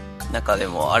たいな。なんかで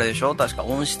もあれでしょ、確か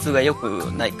音質が良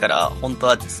くないから本当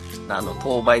は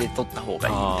当倍で撮った方が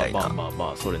いいみたいな。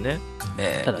まあそれね。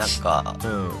ね、ただなんか、で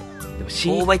も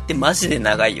当倍ってマジで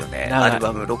長いよね。アル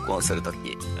バム録音すると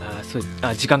き。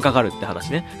時間かかるって話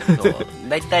ね。そう。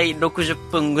だいたい60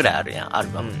分ぐらいあるやん、アル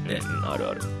バムって。ある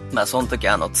ある。まあその時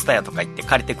ツタヤとか行って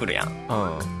借りてくるや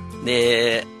ん。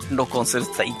で、録音するっ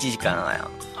てさ1時間なんやん。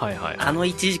はいはい。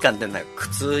1時間ってなんか苦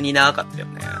痛に長かったよ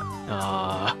ね。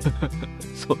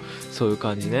そういう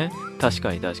感じね。確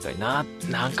かにな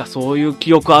んかそういう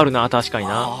記憶あるな、確かに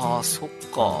な。そっ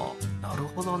か。なる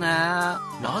ほどね。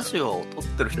ラジオを撮っ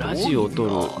てる人多いんだ。ラジオを撮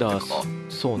る。だから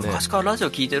そうね。昔からラジ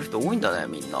オ聞いてる人多いんだね、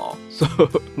みんな。そう。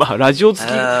まあ、ラジオが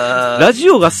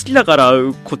好きだから、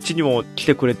こっちにも来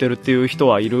てくれてるっていう人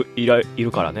はいる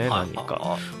からね、何人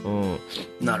か。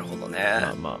なるほどね。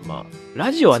まあ。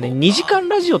ラジオはね、2時間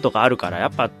ラジオとかあるから、や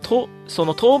っぱ、そ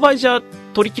の当倍じゃ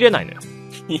撮りきれないのよ。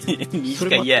2時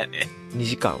間嫌やね。2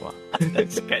時間は。確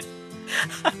かに。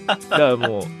だから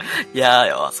もう。嫌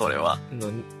やわ、それは。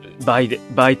倍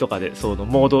とかで、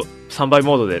3倍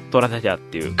モードで撮らなきゃっ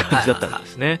ていう感じだったんで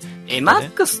すね。マ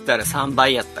ックスってあれ3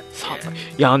倍やったっけ？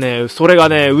いやね、それが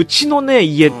ね、うちのね、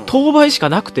家、当倍しか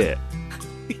なくて、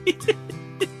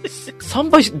3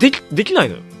倍できない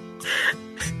のよ。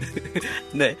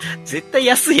ね、絶対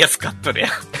安いやつ買っとるやん。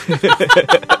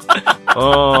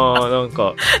なん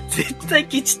か。絶対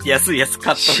ケチって安いやつ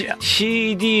買っとるやん。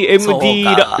CD、MD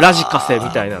ラジカセみ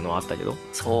たいなのあったけど。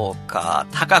そうか。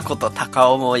高子と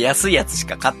高尾も安いやつし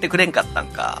か買ってくれんかったん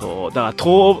か。そう。だから、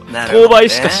当倍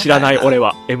しか知らない、俺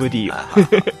は。MD を。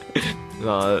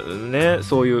まあね、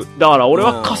そういう。だから俺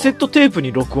はカセットテープ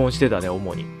に録音してたね、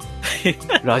主に。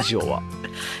ラジオは。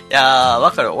いやー、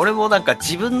わかる。俺もなんか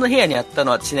自分の部屋にあった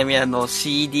のはちなみに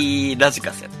CD ラジ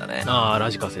カセやったね。ラ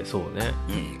ジカセ、そうね。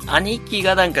兄貴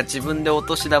がなんか自分でお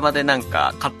年玉でなん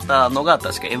か買ったのが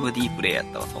確か MD プレイやっ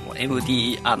たわ、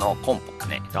MD コンポか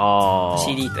ね。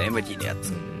CD と MD のや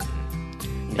つ。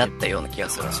だったような気が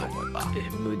する、そう思えば。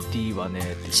MD はね、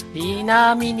ち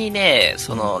なみにね、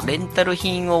レンタル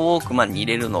品をウォークマンに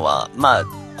入れるのは、まあ、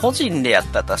個人でやっ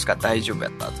たら確か大丈夫や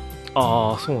った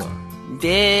はず。そうなの。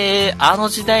で、あの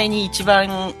時代に一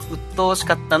番鬱陶し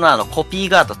かったのはコピー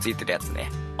ガードついてるやつ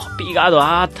ね。コピーガード、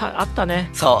あったね。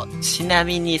そう。ちな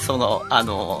みにウォ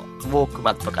ーク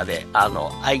マンとかで、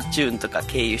iTune とか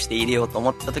経由して入れようと思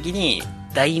った時に、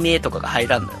題名とかが入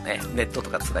らんのよね。ネットと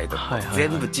か繋いとか。全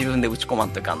部自分で打ち込ま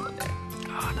んといかんのね。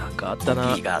なんかあったな。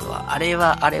コピーガードは。あれ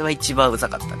は一番うざ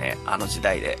かったね。あの時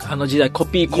代で。コ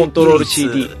ピーコントロール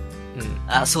CD。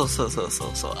そう。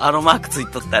あのマークつい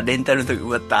とったらレンタルの時、う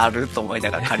わってあると思い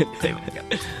ながら借りてたよ。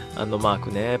あのマー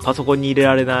クね、パソコンに入れ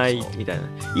られないみたいな。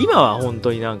今は本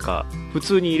当になんか、普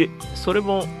通にそれ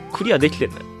もクリアできてん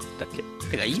だっけ？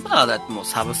てか今はだってもう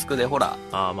サブスクでほら。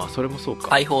まあそれもそうか。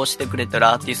開放してくれてる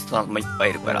アーティストさんもいっぱい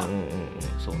いるから。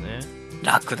そうね。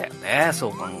楽だよね、そ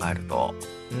う考えると。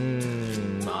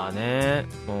まあね、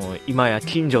もう今や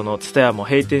近所のツタヤも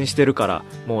閉店してるから、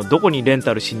もうどこにレン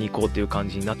タルしに行こうっていう感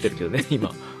じになってるけどね、今、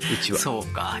うちは。そう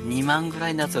か、2万ぐら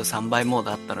いのやつを3倍モー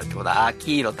ドあったのってことは、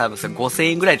秋色多分それ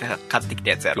5000円ぐらいで買ってきた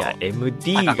やつやろ。いや、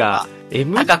MD が、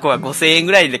高子は5000円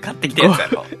ぐらいで買ってきたやつや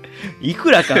ろ。い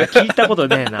くらか聞いたこと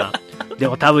ねえな。で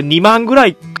も多分2万ぐら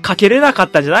いかけれなかっ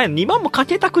たんじゃないの？ 2 万もか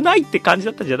けたくないって感じ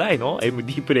だったんじゃないの？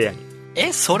 MD プレイヤーに。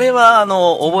それは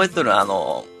覚えとる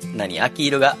秋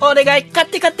色が、お願い、買っ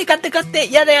て、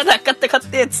やだ、買っ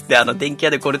てつって電気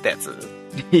屋でこれたやつ。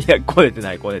いや、ごねて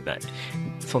ない。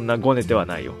そんなごねては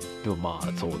ないよ。でもまあ、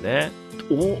そうね。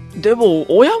でも、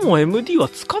親も MD は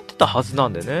使ってたはずな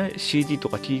んでね。CD と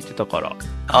か聞いてたから。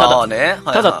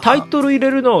ただタイトル入れ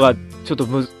るのが、ちょっと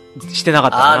してなか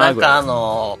ったなぐらい。なん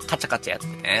かカチャカチャやって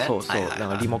ね。そう。なん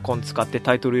かリモコン使って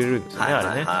タイトル入れるんですよね、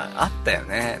あれね。あったよ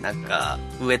ね。なんか、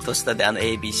上と下で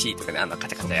ABC とかでカ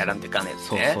チャカチャやらんといかんね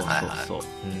えね。そう。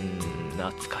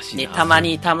懐かしいな。たま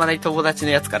に友達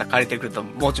のやつから借りてくると、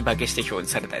文字化けして表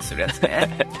示されたりするやつ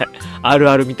ね。ある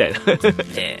あるみたいな。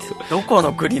どこ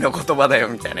の国の言葉だよ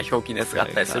みたいな表記のやつがあっ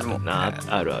たりするもんね。あ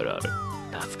る。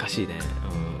懐かしいね。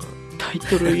タイ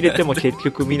トル入れても結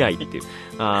局見ないっていう。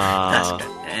確か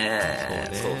にね。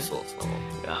そう。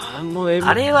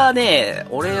あれはね、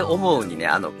俺思うにね、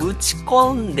打ち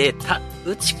込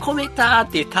めた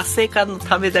っていう達成感の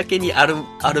ためだけにあるモ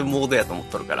ードやと思っ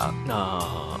とるから。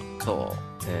そ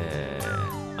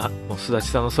う。もうすだち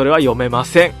さんのそれは読めま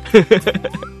せん。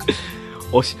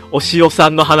おしおさ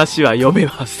んの話は読め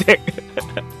ません。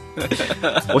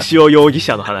お塩容疑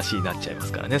者の話になっちゃいま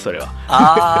すからね、それ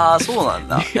は。そうなん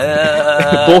だ。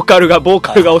ボーカルが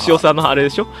お塩さんのあれで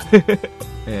しょ。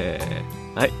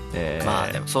はい。ま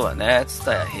あでもそうだね。ツ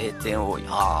タヤ閉店多い。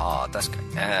ああ、確か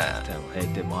にね。閉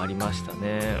店もありました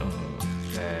ね。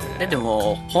で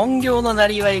も、本業のな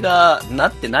りわいがな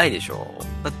ってないでしょ。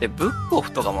だってブックオ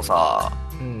フとかもさ、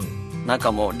なん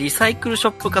かもうリサイクルショ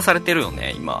ップ化されてるよ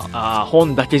ね、今。ああ、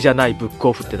本だけじゃないブック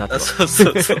オフってなってます。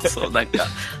そう。なんか、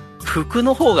服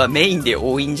の方がメインで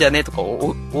多いんじゃねとか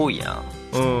多いやん。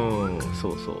そ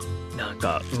う。なん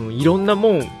か、いろんな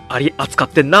もん扱っ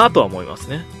てんなとは思います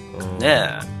ね。ねえ。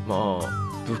まあ、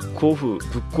ブック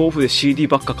オフで CD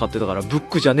ばっか買ってたから、ブッ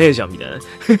クじゃねえじゃん、みたいな。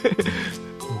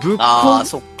ああ、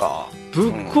そっか。ブ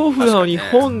ックオフなのに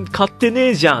本買ってね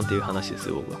えじゃんっていう話です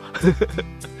よ、僕は。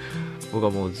僕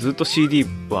はもうずっと CD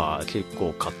は結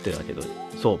構買ってたけど。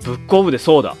そう、ブックオフで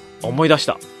そうだ。思い出し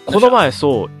た。この前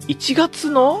そう、1月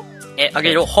のあ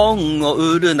げる本を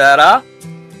売るなら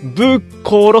ぶっ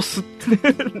殺す。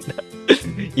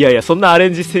いや、そんなアレ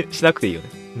ンジしなくていいよね。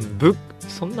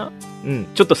そんな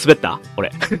ちょっと滑った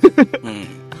俺。滑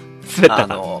った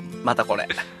か。またこれ。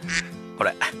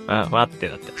待って、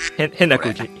だって。変な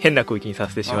空気にさ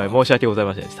せてしまい申し訳ござい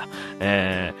ませんでした。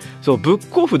そう、ブ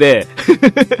ックオフで、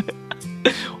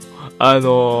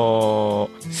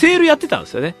セールやってたんで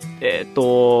すよね。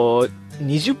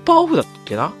20% オフだっ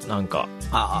けななんか、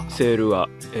セールが。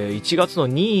1月の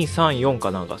2、3、4か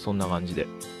なんか、そんな感じで。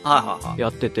や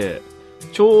ってて、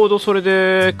ちょうどそれ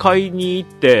で買いに行っ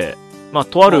て、まあ、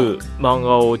とある漫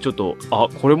画をちょっと、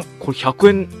これ100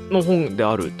円の本で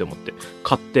あるって思って、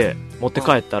買って、持って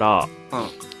帰ったら、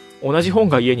同じ本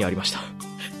が家にありました。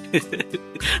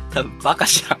多分バカ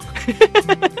じゃん。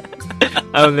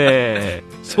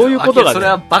そういうことがね。それ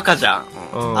はバカじゃん。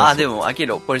でも、アキ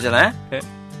ロ、これじゃない？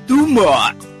ドン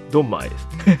マイです。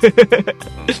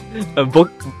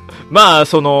まあ、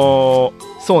そう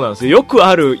なんですよ。よく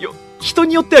ある、人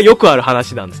によってはよくある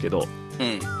話なんですけど、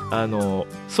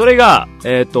それが、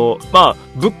まあ、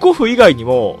ブックオフ以外に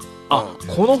も、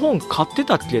この本買って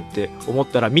たっけって思っ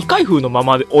たら、未開封のま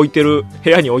まで部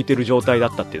屋に置いてる状態だ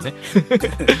ったっていうね、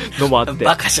のもあって。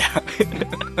バカじゃん。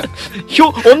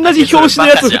同じ表紙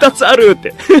のやつ2つあるっ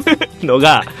ての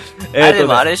が、で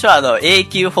もあれでしょ永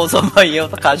久保存版用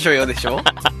と鑑賞用でしょ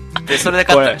で、それで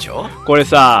買ったでしょこれ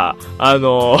さ、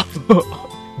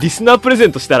リスナープレゼ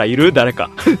ントしたらいる誰か。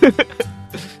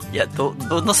いや、ど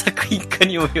の作品か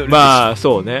にもよるでしょ。まあ、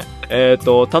そうね。例え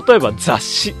ば雑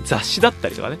誌だった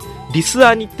りとかね。リス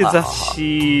アニって雑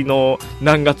誌の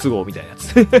何月号みたいなや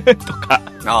つとか。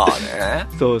ね。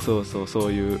そ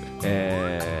ういう、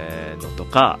のと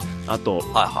か、あと、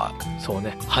そう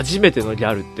ね、初めてのギ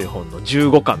ャルっていう本の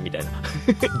15巻みたいな。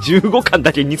15巻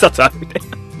だけ2冊あるみたい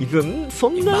な。そ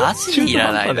んな中途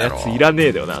半端なやついらね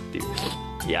えだよなっていう。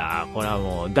いやー、これは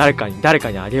もう誰かに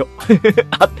あげよう。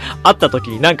会った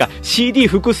時になんか CD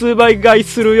複数倍買い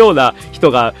するような人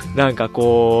がなんか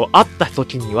こう、会った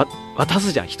時に渡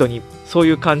すじゃん、人に。そう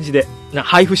いう感じで、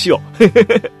配布しよ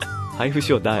う。配布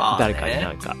しよう、誰かに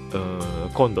なんか。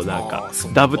今度なんか、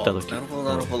ダブった時。なる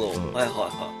ほど。教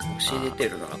えて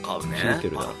るなら買うね。教えて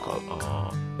るなら買う。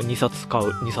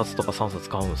2冊とか3冊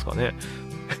買うんですかね。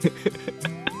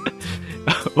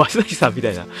鷲崎さんみ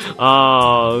たいな。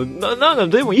なんか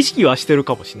でも意識はしてる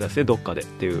かもしれないですね、どっかでっ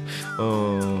ていう。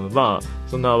まあ、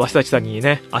そんな鷲崎さんに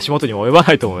ね、足元にも及ば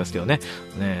ないと思いますけどね。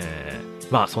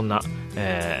まあ、そんな、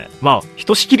まあ、ひ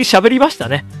としきり喋りました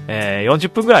ね。40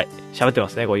分ぐらい喋ってま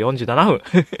すね。これ47分。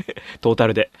トータ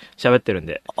ルで喋ってるん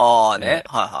で。まあ、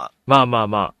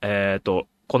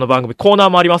この番組コーナー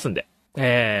もありますんで。コ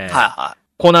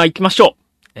ーナー行きましょ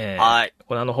う。コー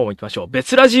ナーの方も行きましょう。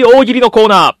別ラジ大喜利のコー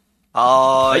ナ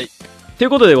ー。という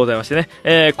ことでございまして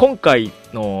ね、今回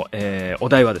の、お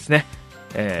題はですね、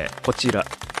こちら。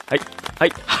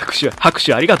拍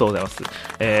手ありがとうございます。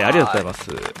ありがとうございま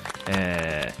す。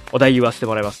お題言わせて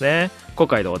もらいますね。今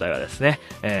回のお題はですね、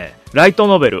ライト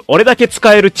ノベル、俺だけ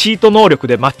使えるチート能力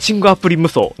でマッチングアプリ無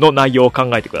双の内容を考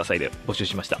えてくださいで募集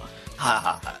しました。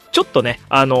ちょっとね、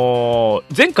前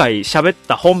回喋っ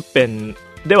た本編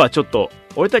ではちょっと、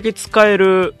俺だけ使え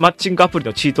るマッチングアプリ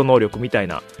のチート能力みたい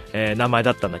な、名前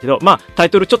だったんだけど、まあ、タイ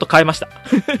トルちょっと変えました。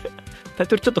タイ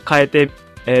トルちょっと変えて、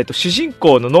主人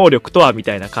公の能力とはみ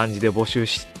たいな感じで募集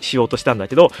しようとしたんだ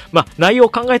けど、まあ、内容を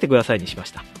考えてくださいにしま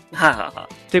した。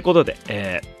ということ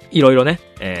で、いろいろね、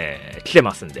来て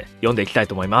ますんで、読んでいきたい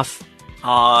と思います。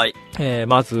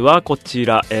まずはこち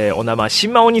ら、お名前、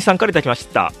新馬お兄さんからいただきまし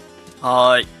た。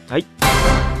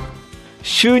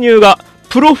収入が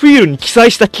プロフィールに記載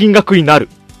した金額になる。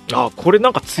これな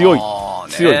んか強い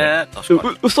ね。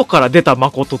嘘から出た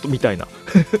誠みたいな。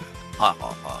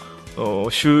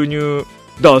収入、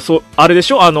あれで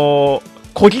しょ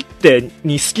小切手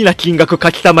に好きな金額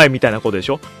書きたまえみたいなことでし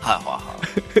ょ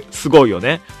すごいよ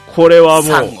ね。これはも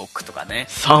う。3億とかね。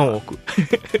3億。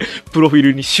プロフィー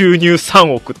ルに収入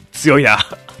3億強いな。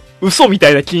嘘みた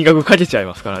いな金額かけちゃい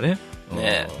ますからね。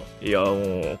ねいや、も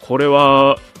う、これ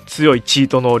は強いチー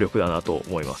ト能力だなと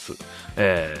思います。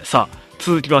さあ、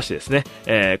続きましてですね、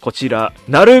こちら、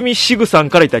なるみしぐさん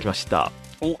からいただきました。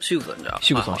お、しぐさんじゃ。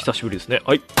しぐさん久しぶりですね。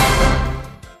はい。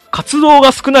活動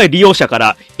が少ない利用者か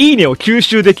らいいねを吸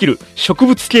収できる植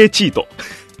物系チート。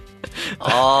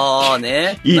あー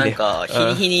ね。いいね。なんか、日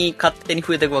に日に勝手に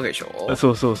増えていくわけでしょ。そ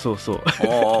うそうそうそう。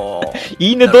お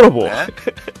いいね泥棒。ね、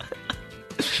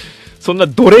そんな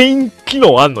ドレイン機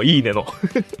能あんのいいねの。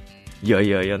いやい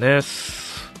やいやね。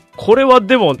これは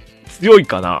でも強い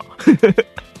かな。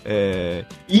い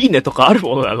いねとかある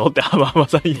ものなのって浜浜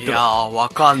さん言って。いやー、わ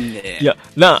かんねえ。いや、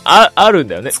あるん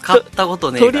だよね。使ったこ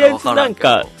とねえからわからんけど。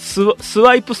とりあえずなんか、ス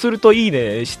ワイプするといい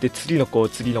ねして、次の子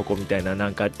みたいなな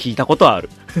んか聞いたことはあ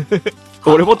る。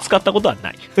俺も使ったことは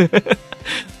ない。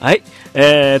はい。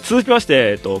続きまし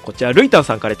て、こちら、ルイタン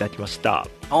さんからいただきました。は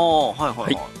いはい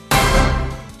はい。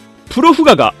プロフ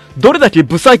ガがどれだけ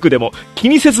ブサイクでも気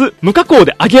にせず無加工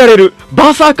で上げられるバ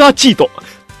ーサーカーチート。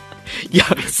いや、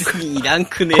別にいらん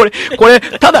くね。これ、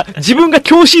ただ自分が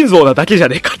強心臓なだけじゃ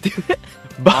ねえかっていうね。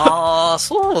ああ、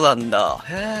そうなんだ。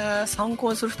へえ、参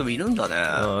考にする人もいるんだね。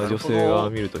女性が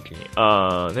見るときに。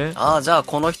ああね。ああ、じゃあ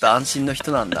この人安心の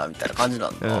人なんだ、みたいな感じな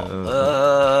んだ。だ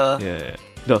か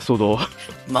らその。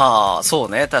まあ、そ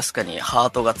うね。確かに、ハー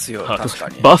トが強い。確か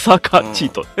に。バーサーカーチー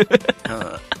ト。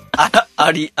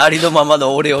ありのまま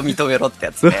の俺を認めろって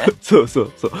やつね。そう。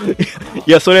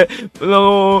いや、それ、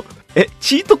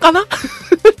チートかなっ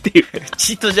ていう。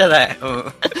チートじゃない。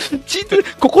チート、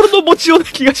心の持ちような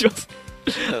気がします。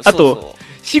あと、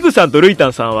シグさんとルイタ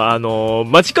ンさんは、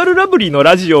マジカルラブリーの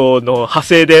ラジオの派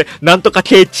生で、なんとか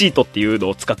系チートっていうの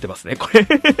を使ってますね、これ。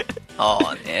あ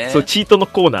あね。そう、チートの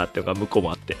コーナーっていうのが向こう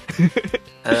もあって。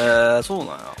そうなん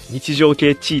や。日常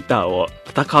系チーターを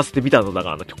戦わせてみたのだ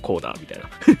が、コーナーみたいな。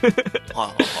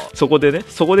そこで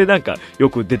なんか、よ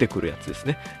く出てくるやつです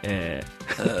ね。は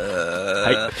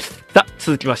い。さあ、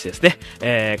続きましてですね。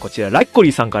こちら、ラッコリ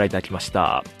ーさんからいただきまし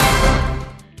た。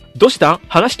どうしたん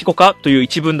話聞こかという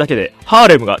一文だけで、ハー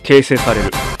レムが形成され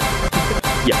る。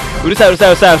いや、うるさいようる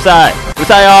さいよ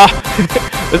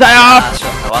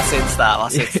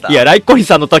忘れてた。いや、ライコリ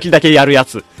さんの時だけやるや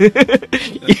つ。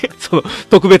その、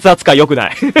特別扱い良くな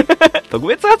い。特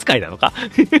別扱いなのか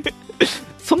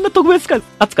そんな特別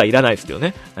扱いいらないですけど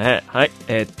ね。はい。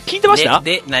聞いてました？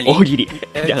何？大喜利。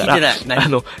聞いてな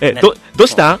い。どう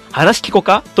したん話聞こう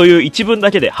かという一文だ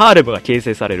けでハーレムが形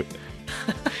成される。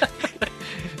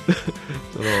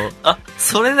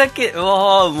それだけ、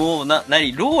もう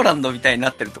何ローランドみたいに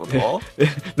なってるってこと？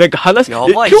なんかや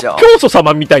ばいじゃん。教祖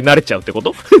様みたいになれちゃうってこ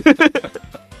と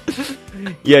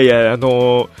いや、集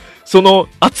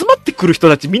まってくる人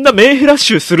たちみんなメンヘラ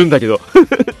臭するんだけど、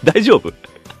大丈夫？い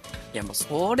やもう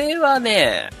それは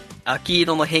ね、秋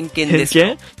色の偏見ですよ。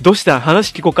偏見？どうしたん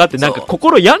話聞こうかってなんか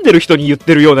心病んでる人に言っ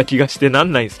てるような気がしてな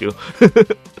んないんですけど。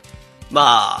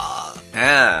まあ、ね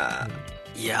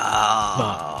え。いや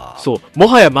ー。そう。も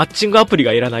はやマッチングアプリ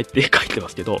がいらないって書いてま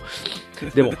すけど。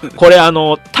でも、これ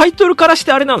タイトルからし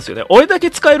てあれなんですよね。俺だ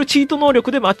け使えるチート能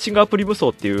力でマッチングアプリ無双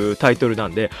っていうタイトルな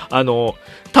んで、た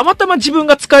またま自分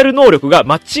が使える能力が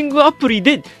マッチングアプリ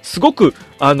ですごく、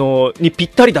にぴっ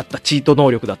たりだったチート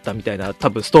能力だったみたいな多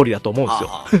分ストーリーだと思うんです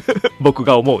よ。僕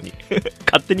が思うに。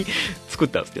勝手に作っ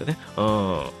たんですけどね。だ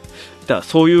から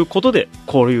そういうことで、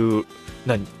こういう、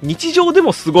日常で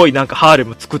もすごいなんかハーレ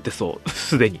ム作ってそう、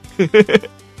すでに。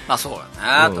そう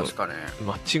だね、確かに。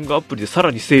マッチングアプリでさ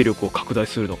らに勢力を拡大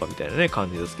するのかみたいなね、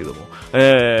感じですけども。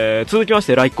続きまし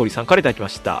て、ライコリさんからいただきま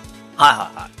した。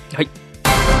はい。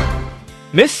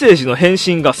メッセージの返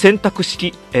信が選択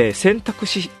式、か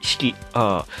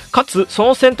つ、そ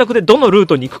の選択でどのルー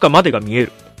トに行くかまでが見え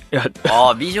る。いや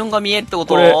ビジョンが見えるってこ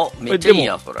とめっちゃいい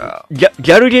な、それ。ギ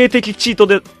ャルゲー的チート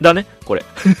だね、これ。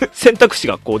選択肢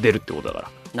がこう出るってことだから。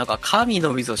なんか、神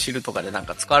の水を知るとかでなん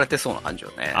か使われてそうな感じ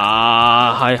よね。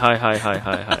は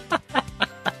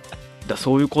い。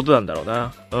そういうことなんだろう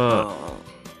な。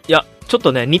いや、ちょっ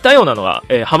とね、似たようなのが、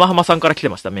浜浜さんから来て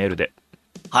ました、メールで。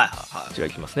はい。こちらい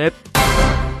きますね。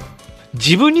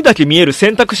自分にだけ見える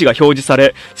選択肢が表示さ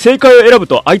れ、正解を選ぶ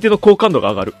と相手の好感度が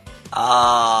上がる。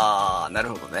なる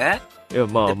ほどね。いや、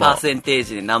パーセンテー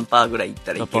ジで何パーぐらいいっ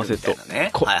たらいけるみたいな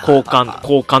ね。好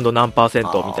感度何パーセン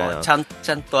トみたいな。ちゃん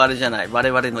とあれじゃない。我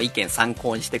々の意見参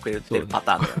考にしてくれてるパ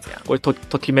ターンのやつやん。これと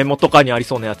きメモとかにあり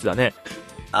そうなやつだね。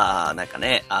なんか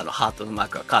ね、ハートのマー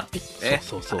クが変わってきてね。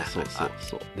そう。で、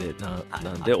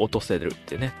なんで落とせるっ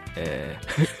てね。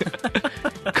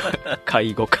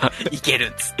介護官。いける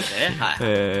っつって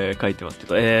ね。書いてますけ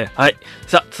ど、はい。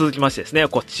さあ、続きましてですね、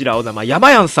こちらお名前、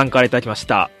山やんさんからいただきまし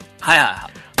た。はいはいは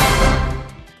い。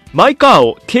マイカー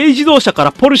を軽自動車か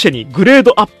らポルシェにグレー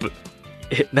ドアップ。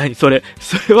何それ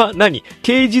は何？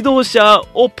軽自動車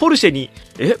をポルシェに、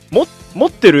持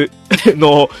ってる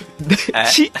の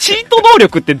チート能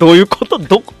力ってどういうこと？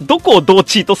どこをどう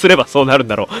チートすればそうなるん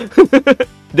だろう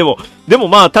でも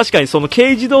まあ確かにその軽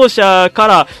自動車か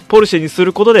らポルシェにす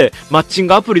ることでマッチン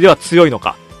グアプリでは強いの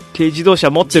か。軽自動車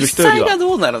持ってる人よりは。実際が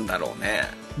どうなるんだろう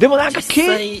ね。でもなんか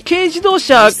軽自動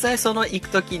車実際その行く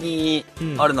ときに、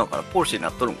あれなんかな、ポルシェにな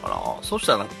っとるんかな。そうし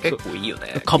たらなんか結構いいよ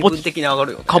ね。気分的に上が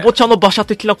るよね。かぼちゃの馬車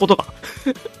的なことか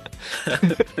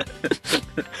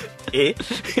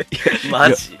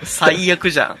マジ最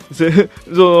悪じゃん。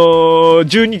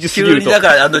12時過ぎると。急にだ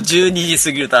から12時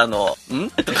過ぎると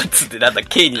とかつってなんだ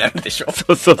K になるんでしょ。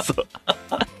そう。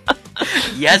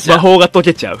嫌じゃん。魔法が解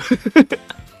けちゃう。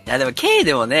いやでも K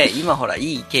でもね、今ほら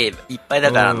いい K いっぱい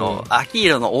だからアキ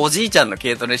ーロのおじいちゃんの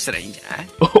軽トラにしたらいいんじゃない？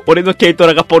俺の軽ト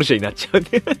ラがポルシェになっちゃうね。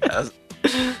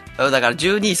だから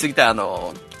12時過ぎたら軽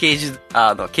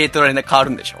トラに変わ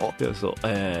るんでしょ？そう。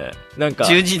なんか。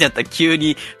12時になったら急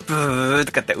にブー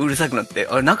とかってうるさくなって、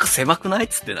あれなんか狭くないっ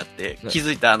つってなって、気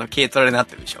づいた軽トラになっ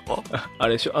てるでしょ？あ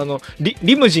れでしょリ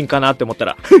ムジンかなって思った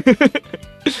ら、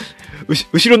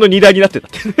後ろの荷台になってた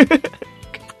って。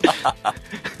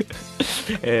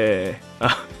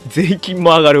税金も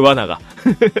上がる罠が。ま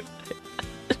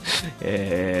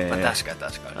あ、確かに。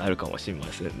あるかもしれま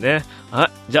せんね。は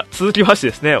い。じゃあ、続きまして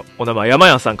ですね、お名前、山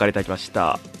やんさんからいただきまし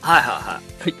た。は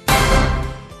い。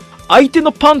相手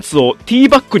のパンツをティー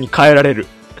バッグに変えられる。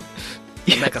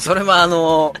なんかそれ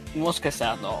ももしかして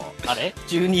あれ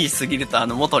 ?12 時過ぎると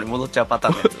元に戻っちゃうパタ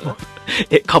ーンの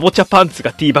やつかぼちゃパンツ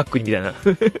がティーバッグにみたいな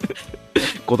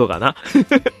ことかな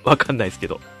わかんないですけ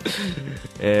ど。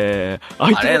あれ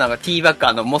なんかティーバ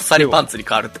ッグもっさりパンツに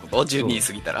変わるってこと ?12 時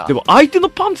過ぎたら。でも相手の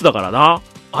パンツだからな。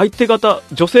相手方、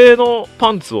女性の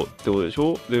パンツをってことでし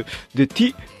ょ？で、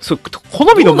好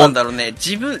みのもん。なんだろうね。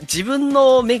自分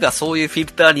の目がそういうフィ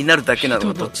ルターになるだけなの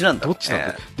かどっちなんだろうね。どっちなんだ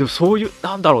ろう。でもそういう、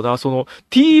なんだろうな、ティ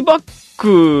ーバッ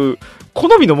グ、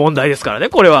好みの問題ですからね、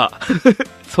これは。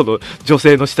女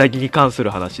性の下着に関する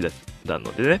話な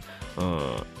のでね。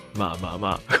ま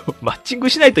あ。マッチング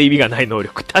しないと意味がない能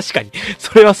力。確かに。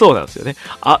それはそうなんですよね。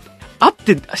あっ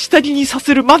て下着にさ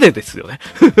せるまでですよね。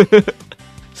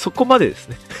そこまでです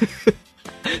ね。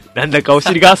なんだかお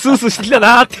尻がスースーしてきた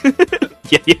なーって。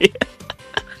いや。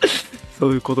そ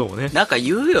ういうこともね。なんか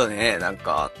言うよね。なん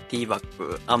か、ティーバッ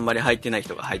グ、あんまり履いてない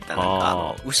人が入ったら、なん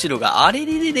か後ろがあれ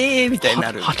れれれーみたいに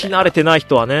なるみたいな。履き慣れてない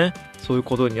人はね、そういう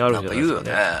ことになるんじゃないですか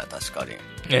ね。なんか言うよね。確かに。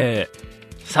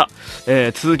さあ、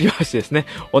続きましてですね、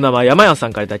お名前山やんさ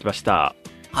んからいただきました。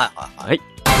はい。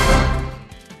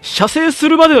射精す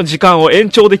るまでの時間を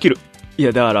延長できる。い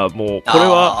や、だからもう、これ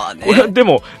はで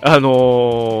も、エ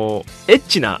ッ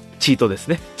チなチートです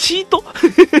ね。チート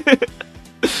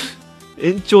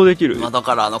延長できる。まあだ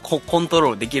から、コントロ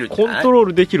ールできるんじゃない？コントロー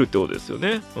ルできるってことですよ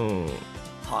ね。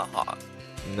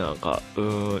なんか、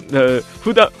普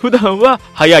段は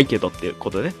早いけどっていうこ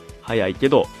とね。早いけ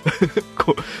ど、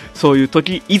そういう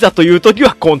時、いざという時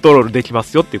はコントロールできま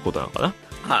すよっていうことなのか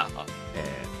な。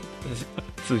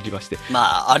続きまして。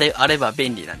まあ、あれば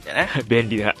便利なんじゃない？便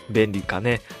利か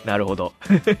ね。なるほど。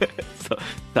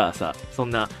さあ、そん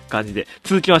な感じで。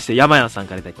続きまして、山谷さん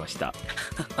からいただきました。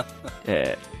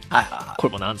これ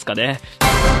もなんですかね。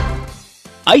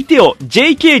相手を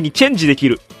JK にチェンジでき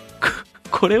る。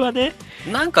これはね。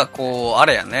なんかあ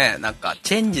れやね。なんか、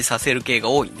チェンジさせる系が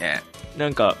多いね。な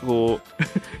んか、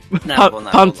パ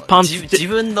ンツ。自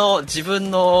分の、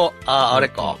あれ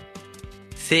か。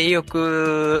性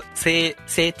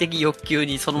的欲求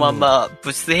にそのまんま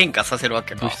物質変化させるわ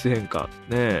けか。物質変化。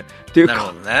ねっていうか。なる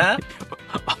ほどね。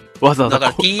わざわざ。だか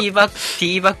らティーバ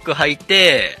ッグ入っ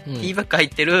て、ティーバッグ入っ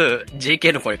てる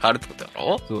JK の子に変わるってことだ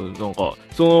ろ？そう、なんか、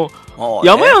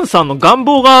山やんさんの願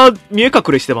望が見え隠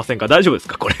れしてませんか？大丈夫です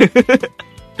かこれ。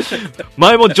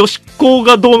前も女子校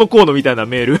がどうのこうのみたいな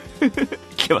メール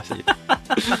来てましたね。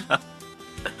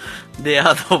で、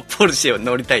ポルシェを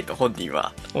乗りたいと、本人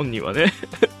はね、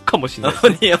かもしれない、ね。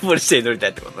本人はポルシェに乗りたい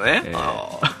ってことね。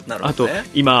なるほど、ね。あと、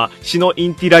今、シノイ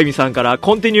ンティライミさんから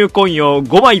コンティニューコインを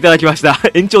5枚いただきました。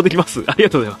延長できます。あり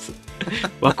がとうございます。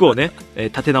枠をね、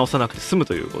立て直さなくて済む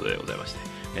ということでございまして。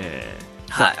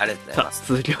はい、ありがとうございます。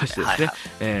続きましてです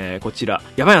ね、こちら、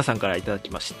山谷さんからいただき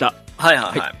ました。はい。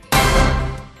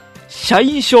社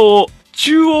員証を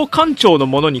中央官庁の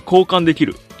ものに交換でき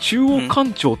る。中央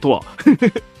官庁とは、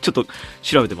ちょっと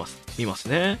調べてます。見ます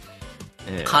ね。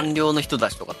官僚の人た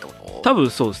ちとかってこと？多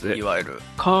分そうですね。いわゆる。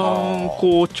官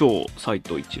公庁サイ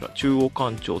ト一覧。中央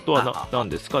官庁とは何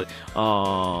ですか？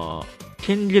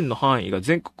権限の範囲が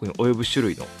全国に及ぶ種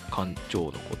類の官庁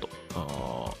のこと。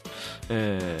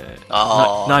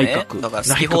内閣。ね、だから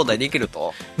好き放題できる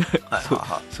と。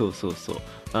そうそうそう。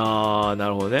な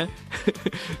るほどね。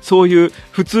そういう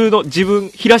普通の自分、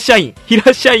平社員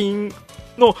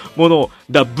のものを、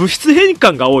物質変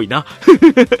換が多いな。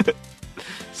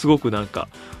すごくなんか、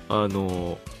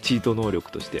チート能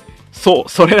力として。そう、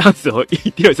それなんですよ。言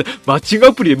ってないです。マッチング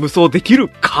アプリで無双できる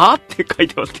かって書い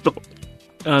てますけど。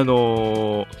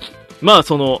まあ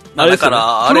その、あれですよね。だか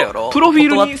ら、あれやろプロフィー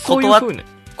ルにそういう風に。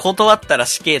断ったら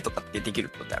死刑とかってできるっ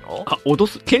てことやろ？脅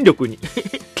す権力に。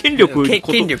権力って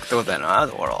ことやな、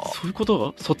だから。そういうこ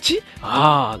とそっち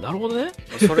なるほどね。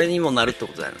それにもなるって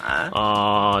ことだよ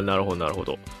な。なるほど、なるほ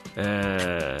ど。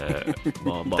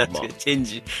まあ。確かにチェン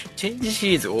ジシ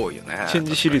リーズ多いよね。チェン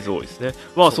ジシリーズ多いですね。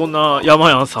まあそんな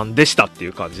山屋さんでしたってい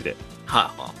う感じで。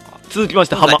続きまし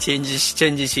て、チェン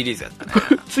ジシリーズやったね。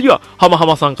次は、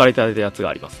浜さんからいただいたやつが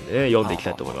ありますんでね、読んでいき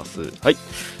たいと思います。はい。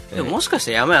でももしかし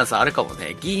て山谷さんあれかも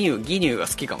ね、ギニューが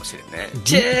好きかもしれんね。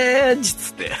チェンジっ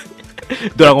つって。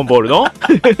ドラゴンボールのそ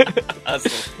う。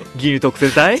ギニュー特製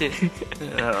隊好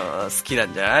きな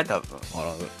んじゃない多分。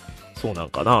そうなん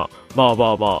かな。ま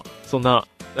あ、そんな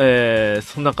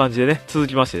感じでね、続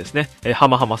きましてですね、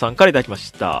浜さんからいただきま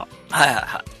した。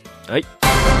はい。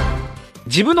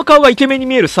自分の顔がイケメンに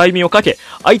見える催眠をかけ、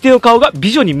相手の顔が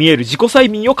美女に見える自己催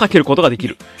眠をかけることができ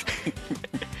る。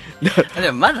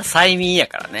でもまだ催眠や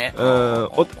からね。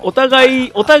お互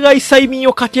い催眠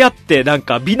を掛け合って、なん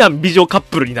か美男美女カッ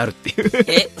プルになるっていう。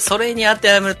それに当て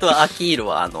はめると、アキール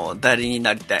は誰に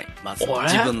なりたい？まず、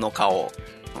自分の顔。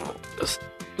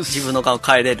自分の顔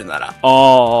変えれるなら。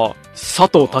佐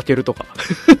藤健とか。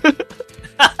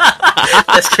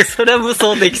確かにそれは無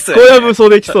双できそうやね。これは無双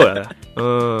できそうやね。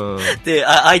で、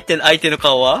相手の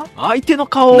顔は？相手の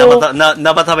顔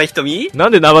生田目瞳？な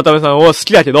んで生田目さんを好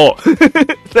きだけど、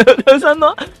生田目さん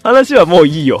の話はもう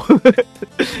いいよ。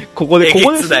ここで。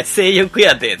性欲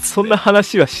やで。そんな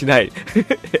話はしない。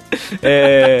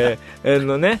誰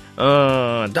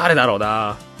だろう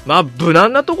な。まあ、無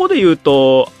難なとこで言う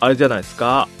と、あれじゃないです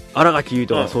か。新垣結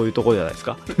衣とかそういうとこじゃないです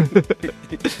か。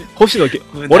星野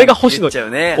源、俺が星野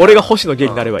源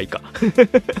になればいいか。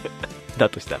だ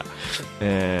としたら、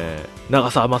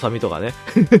長澤まさみとかね。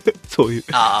そういう。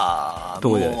と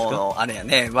こじゃないですか。もう、あれや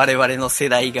ね、我々の世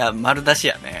代が丸出し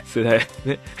やね。世代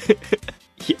ね。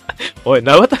いや、おい、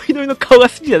生田みのりの顔が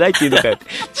好きじゃないっていうのかよ。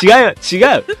違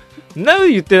う。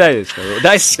何言ってないです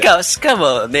かしか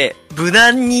もね、無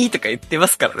難にとか言ってま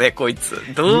すからね、こいつ。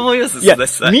どう思います？やば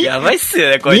いっすよ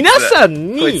ね、こいつ。皆さ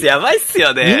んに、こいつやばいっす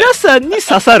よね。皆さんに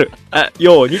刺さる。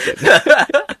ようにって。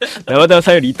生田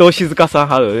さんより伊藤静香さん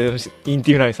派、イン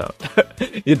ティムナミさん。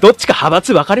どっちか派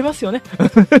閥分かれますよね。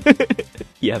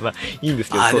いや、まあ、いいんで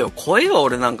すけど。でも声は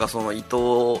俺なんかその伊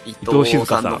藤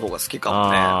さんの方が好きか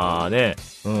もね。ね。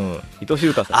伊藤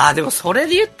静香さん。でもそれ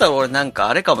で言ったら俺なんか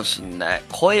あれかもしんない。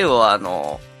声をあ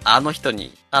の人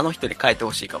に変えて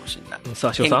ほしいかもしんない。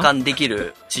変換でき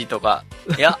るチートが。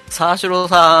いや、沢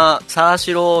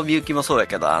城みゆきもそうや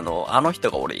けど、あの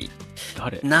人が俺いい。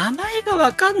誰？名前が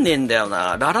わかんねえんだよ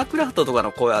な。ララクラフトとか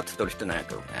の声当ててる人なんや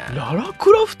けどね。ララ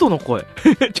クラフトの声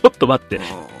ちょっと待って。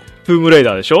フームレイ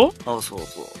ダーでしょ？そう。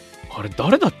あれ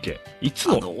誰だっけ？いつ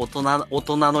の？大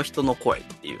人の人の声っ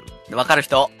ていう。わかる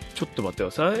人？ちょっと待ってく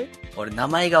ださい。俺名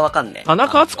前がわかんねえ。田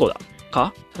中敦子だ。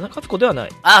田中敦子ではない。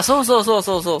そう。広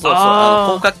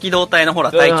角機動隊のほ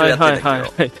ら、隊長やってた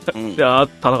けど。じゃあ、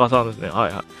田中さんですね。は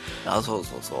い。そう。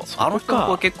あの人の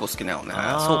声結構好きなよね。そう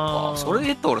か。それで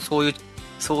言ったら俺そ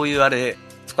ういうあれ、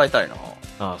使いたいな。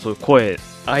そういう声、好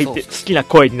きな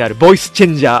声になる、ボイスチ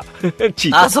ェンジャーチ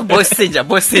ート。そう、ボイスチェンジャー。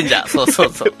そ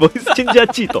う。ボイスチェンジャ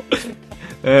ーチート。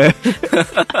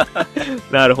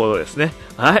なるほどですね。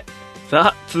はい。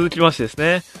さあ、続きましてです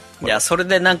ね。いや、それ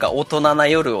でなんか大人な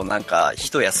夜をなんか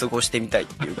一夜過ごしてみたいっ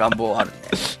ていう願望あるね。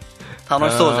楽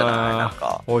しそうじゃないなん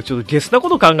か。おい、ちょっとゲスなこ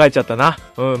と考えちゃったな。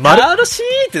RC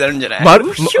ってなるんじゃない？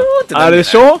うひょーってなるんじゃない？あれで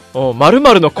しょ？〇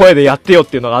〇の声でやってよっ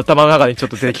ていうのが頭の中にちょっ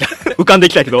と出てきた。浮かんで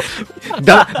きたけど。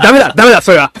ダメだ、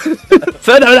それは。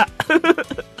それはダメだ。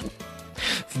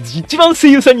一番声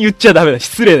優さんに言っちゃダメだ。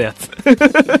失礼なやつ。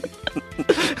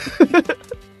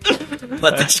ま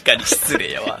あ確かに失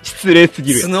礼やわ。失礼す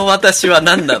ぎる。その私は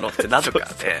何なのってなるから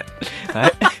ね。は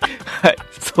い。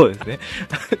そうですね。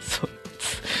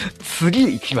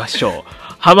次行きましょう。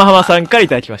浜さんからい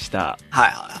ただきました。は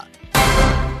い。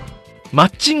マ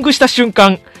ッチングした瞬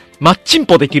間、マッチン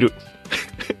ポできる。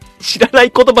知らな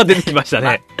い言葉出てきました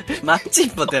ね。マッチン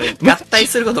ポってね、合体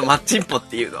することマッチンポっ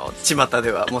ていうの？巷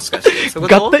ではもしかして。そういう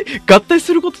こと？合体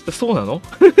することってそうなの？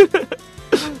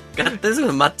合体する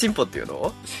ことマッチンポっていう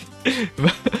の？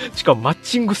しかもマッ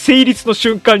チング成立の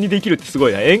瞬間にできるってすご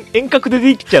いな。遠隔で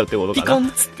できちゃうってことかな。ピコン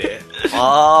っつって。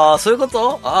そういうこ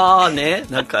と？ね。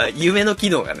なんか、夢の機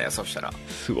能がね、そしたら。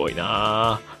すごい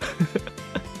な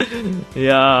い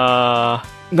や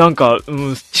ー、なんか、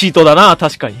チートだな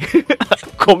確かに。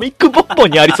コミックボンボ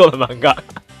ンにありそうな漫画。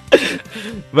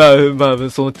まあ、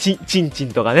そのチンチ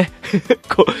ンとかね。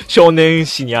少年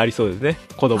誌にありそうですね。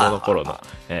子供の頃の、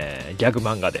ギャグ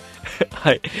漫画で。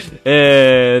はい。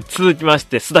続きまし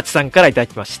て、すだちさんからいただ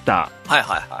きました。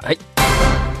はい。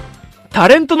タ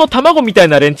レントの卵みたい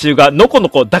な連中がのこの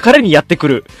こ抱かれにやってく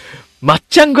る、マッ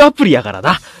チャングアプリやから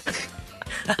な。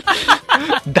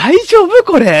大丈夫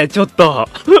これちょっと。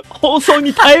放送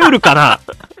に耐えうるかな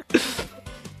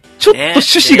ちょっと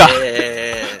趣旨が。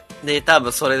で、多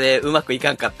分それでうまくい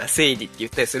かんかったら生理って言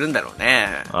ったりするんだろうね。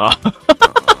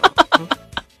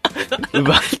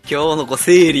今日の子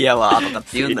生理やわとかっ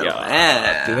て言うんだろうね。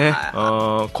ってね。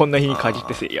こんな日に限っ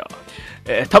て生理や。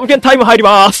タムケンタイム入り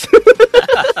まーす。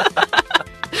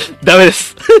ダメで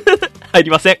す。入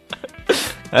りません。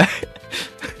はい。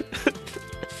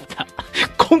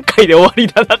今回で終わり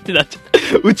だなってなっちゃった。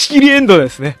打ち切りエンドで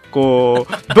すね。ど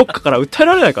っかから訴え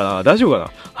られないかな？大丈夫かな？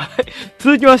はい。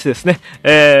続きましてですね、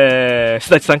す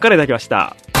だちさんからいただきまし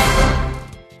た。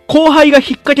後輩が引っ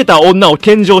掛けた女を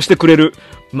献上してくれる、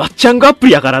マッチャングアプ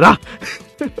リやからな。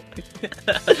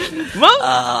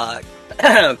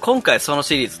今回その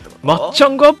シリーズってこと？マッチャ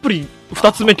ングアプリ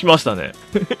2つ目来ましたね。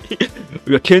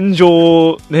いや、献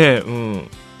上ね、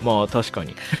まあ確か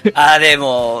に。で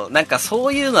も、なんか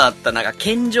そういうのあったなんか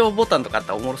献上ボタンとかあっ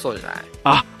たらおもろそうじゃな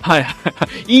い？は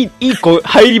い。いい子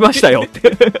入りましたよっ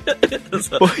て。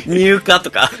入荷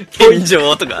とか、献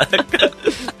上とか。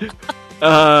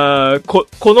こ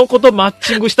の子とマッ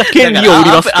チングした権利を売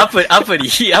ります。アプリ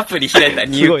開いたら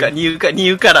入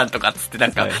荷欄とかっつってな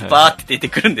んか、バーって出て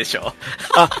くるんでしょ？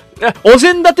お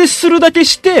膳立てするだけ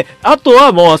して、あと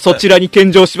はもうそちらに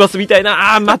献上しますみたい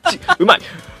な、マッチ、うまい。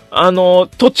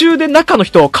途中で中の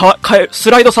人をス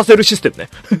ライドさせるシステムね。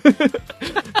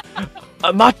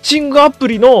マッチングアプ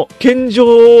リの献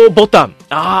上ボタン。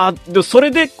そ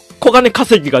れで小金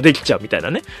稼ぎができちゃうみたい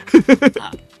なね。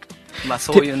まあ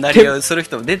そういうなりをする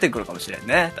人も出てくるかもしれん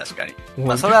ね。確かに。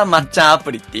まあそれはまっちゃんア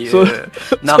プリっていう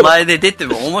名前で出て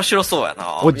も面白そうや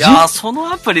な。いやそ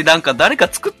のアプリなんか誰か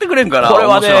作ってくれんから。これ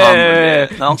はね、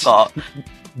なんか、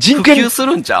普及す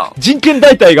るんじゃん。人権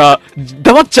代替が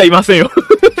黙っちゃいませんよ。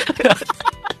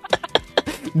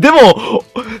でも、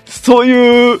そう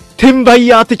いう転売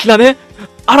ヤー的なね、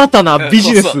新たなビ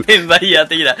ジネス。そう転売ヤー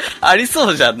的な。あり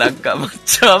そうじゃん。なんか、マッ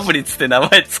チャンアプリつって名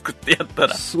前作ってやった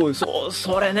ら。すごい、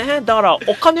それね。だから、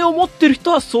お金を持ってる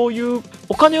人はそういう、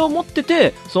お金を持って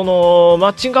て、マ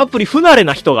ッチングアプリ不慣れ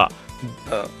な人が、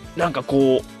なんか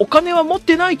お金は持っ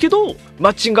てないけど、マ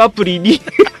ッチングアプリに、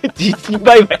実金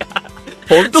売買。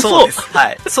本当そう。そうです。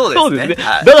はい。そうですね。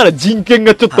はい、だから人権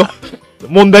がちょっと、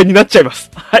問題になっちゃいます。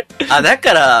はい。だ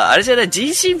から、あれじゃない、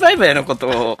人身売買のこと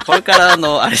を、これから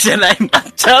あれじゃない、マ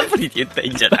ッチャンアプリって言ったらい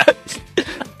いんじゃない？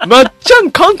マッチャ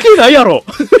ン関係ないやろ。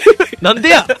なんで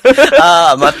や。マ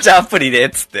ッチャンアプリで、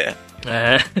つって。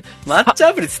マッチャ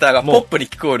ンアプリって言ったらポップに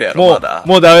聞こえるやろ、まだ。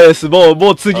もうダメです。も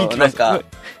う次行きます。なんか、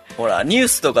ほら、ニュー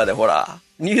スとかで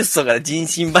人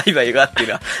身売買があっていう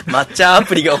のは、マッチャンア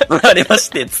プリが行われま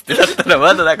して、つってだったら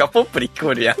まだなんかポップに聞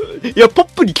こえるやん。いや、ポッ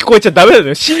プに聞こえちゃダメだ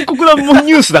よ。深刻なニ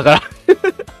ュースだから。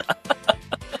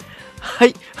は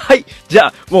い。じゃ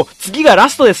あ、もう次がラ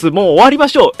ストです。もう終わりま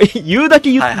しょう。言うだ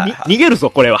け逃げるぞ、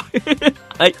これは。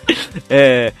はい。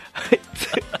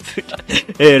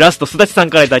ラスト、すだちさ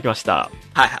んからいただきました。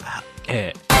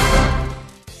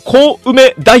小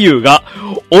梅太夫が、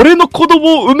俺の子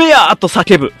供を産めやと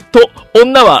叫ぶと、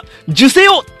女は、受精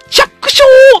をチャックシ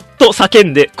ョーと叫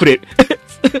んでくれる。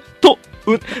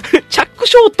チャック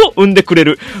ショーと産んでくれ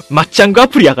る、マッチャングア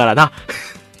プリやからな。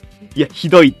いや、ひ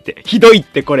どいっ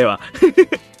て、これは。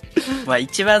まあ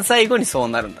一番最後にそう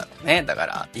なるんだろうね。だか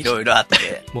ら、いろいろあっ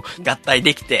て、もう合体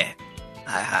できて。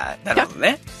なるほど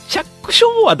ね。チャックショ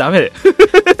ーはダメだよ。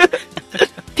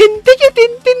てんてけて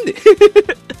んてんで。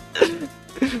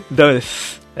ダメで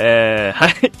す。は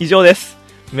い、以上です。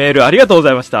メールありがとうご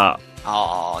ざいました。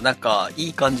なんか、い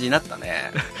い感じになった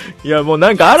ね。いや、もう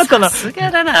なんか新たな。さすが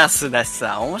だな、すだし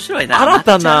さん。面白いな。新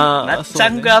たな。マッチ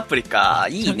ャングアプリか。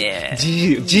いいね。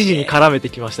時事に絡めて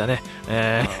きましたね。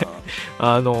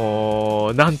なん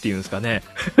て言うんですかね。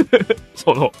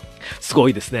すご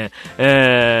いですね。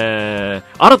新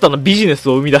たなビジネス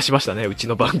を生み出しましたね、うち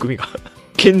の番組が。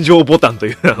献上ボタンと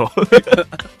いう名の。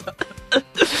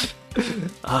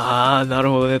なる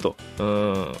ほどね、と。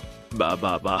ま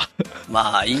あ、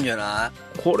まあ、いいんじゃな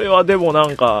い？これはでもな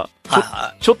んか、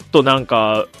ちょっとなん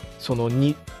か、その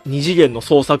二次元の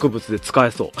創作物で使え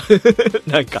そう。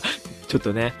なんか、ちょっ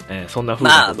とね、そんな風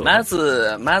なこと。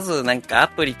まずなんかア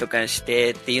プリとかにし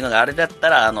てっていうのがあれだった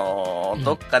ら、ど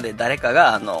っかで誰か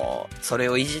が、それ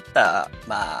をいじった、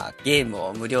ゲーム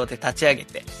を無料で立ち上げ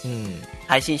て、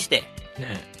配信して、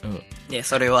ね、で、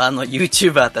それを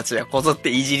YouTuber たちがこぞって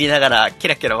いじりながら、キ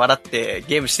ラキラ笑って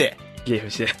ゲームして、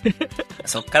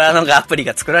そっからアプリ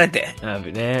が作られて、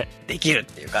ね、できるっ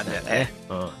ていう感じだよね。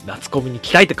夏コミに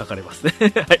期待って書かれますね。は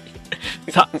い。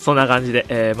さあ、そんな感じ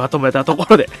で、まとめたとこ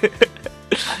ろで、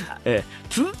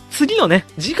次のね、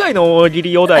次回の大喜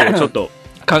利お題をちょっと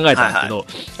考えたんですけど、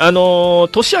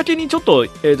年明けにちょっと、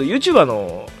YouTuber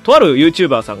の、とある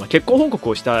YouTuber さんが結婚報告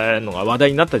をしたのが話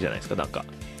題になったじゃないですか、なんか。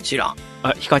知らん。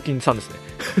ヒカキンさんですね。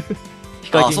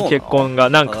ヒカキン結婚が、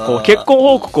なんかこう、結婚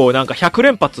報告をなんか100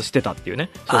連発してたっていうね。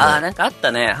なんかあっ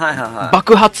たね。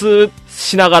爆発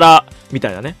しながら、み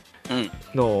たいなね。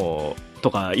の、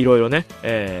とか、いろいろね、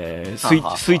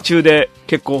水中で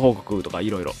結婚報告とかい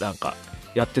ろいろ、なんか、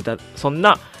やってた、そん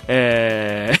な、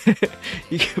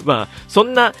そ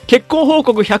んな結婚報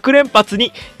告100連発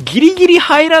にギリギリ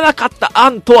入らなかった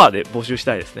案とはで募集し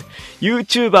たいですね。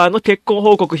YouTuber の結婚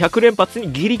報告100連発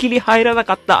にギリギリ入らな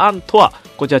かった案とは、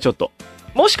こちらちょっと。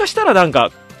もしかしたらなん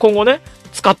か、今後ね、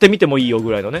使ってみてもいいよ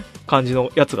ぐらいのね、感じ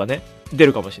のやつがね、出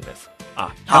るかもしれないです。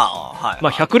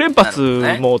100連発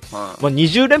も、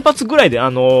20連発ぐらいで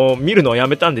見るのをや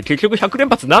めたんで、結局100連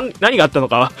発何があったの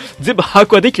かは、全部把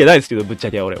握はできてないですけど、ぶっち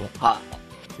ゃけ俺も。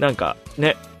なんか、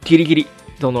ね、ギリギリ、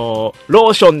ロ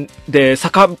ーションで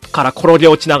坂から転げ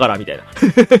落ちながらみたいな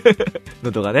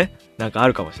のとかね、なんかあ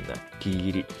るかもしれない。ギリ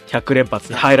ギリ。100連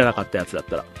発に入らなかったやつだっ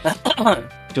たら。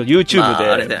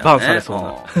YouTube でバンされそう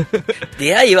な。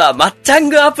出会いはマッチャン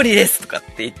グアプリですとかっ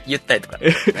て言ったりとか、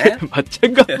ね。マッチャ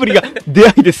ングアプリが出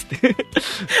会いですって。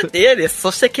出会いです。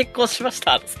そして結婚しまし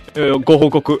たつって。ご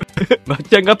報告。マッ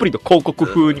チャングアプリの広告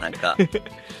風に。なんか、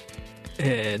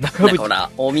中ほら、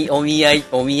お見合い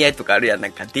とかあるやん。な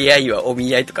んか、出会いはお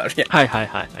見合いとかあるやん。は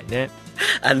いね。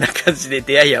あんな感じで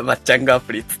出会いはマッチャングア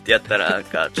プリつってやったら、なん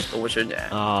か、ちょっと面白いんじゃ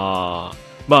な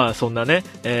い？そんなね、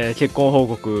結婚報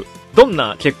告、どん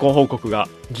な結婚報告が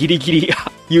ギリギリ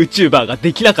YouTuber が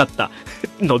できなかった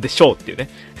のでしょうっていうね。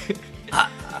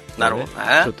なるほどね。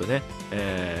ちょっとね、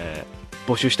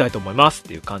募集したいと思いますっ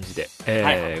ていう感じで、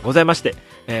ございまして、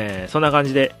そんな感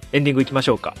じでエンディングいきまし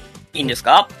ょうか。いいんです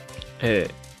か？い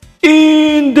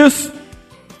いんですっ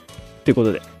てこ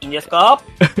とで。いいんですか？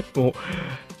もう、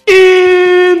い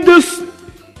いんです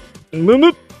む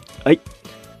むはい、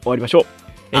終わりましょう。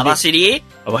網走刑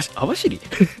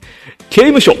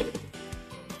務所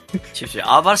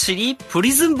網走プ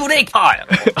リズンブレイカーや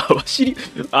ろ。網走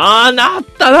なっ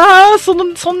たなそ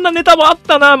んなネタもあっ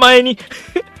たな前に。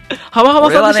浜さん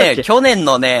でしたっけ？俺はね、去年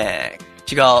のね、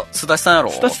違う、須田さんや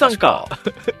ろ。須田さんか。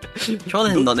去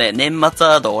年のね、年末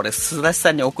ワード俺、須田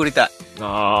さんに送りたい。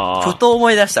ふと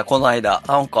思い出した、この間。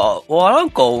なんか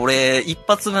俺、一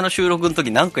発目の収録の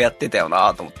時なんかやってたよ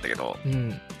なと思ったけど。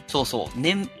そうそう、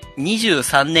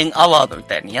23年アワードみ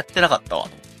たいにやってなかったわ、と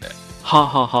思って。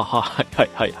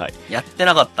はい。やって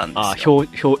なかったんですよ。表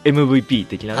MVP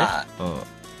的なね。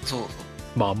そう。そう。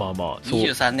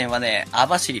23年はね、網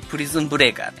走プリズンブレ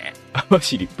イカーね。網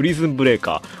走プリズンブレイ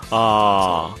カ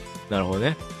ー。なるほど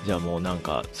ね。じゃあもうなん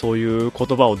か、そういう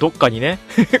言葉をどっかにね、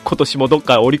今年もどっ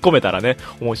か織り込めたらね、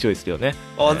面白いですけどね。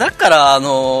だから、そ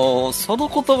の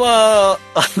言葉、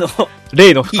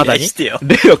例の方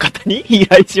に依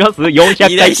頼します ?400 回記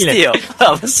念。依頼してよ。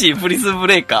網走プリズンブ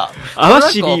レイカー。網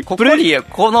走ここに、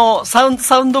このサウ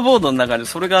ンドボードの中に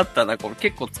それがあったら、これ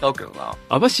結構使うけどな。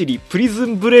網走プリズ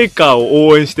ンブレイカーを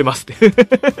応援してますって。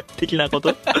的なこ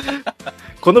と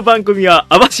この番組は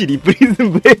網走プリズ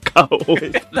ンブレイカーを応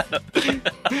援して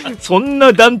そん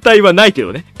な団体はないけ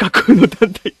どね。架空の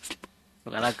団体ですけ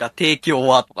ど。なんか、提供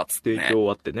はとかつってね。提供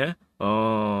はってね。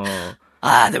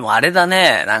でもあれだ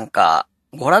ね。なんか、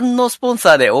ご覧のスポン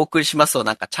サーでお送りしますと、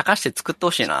なんか茶化して作って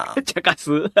ほしいな。茶化す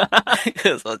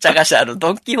そう、茶化して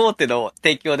ドンキホーテの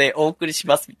提供でお送りし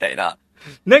ますみたいな。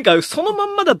なんか、そのま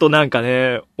んまだとなんか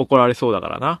ね、怒られそうだか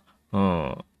らな。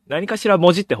何かしら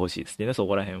もじってほしいですね、そ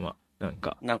こら辺は。なん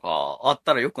か、あっ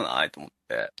たらよくないと思っ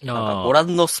て。なんか、ご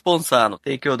覧のスポンサーの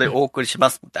提供でお送りしま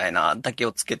すみたいなだけ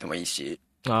をつけてもいいし。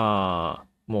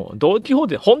もう、ドンキホー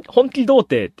テ、本気童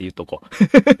貞っていうとこ。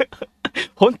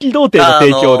本気童貞の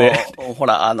提供で。ほ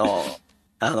ら、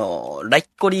ライ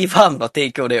コリーファームの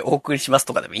提供でお送りします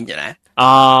とかでもいいんじゃない？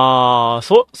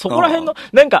そこら辺の、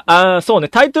なんか、そうね、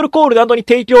タイトルコールなどに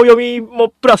提供読みも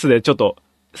プラスでちょっと、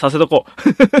させとこう。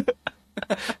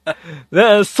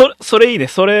それいいね。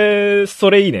それ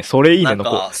いいね。それいいねの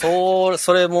子。なんか、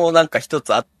それもなんか一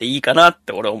つあっていいかなっ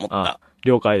て俺思った。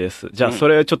了解です。じゃあ、そ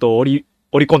れちょっと織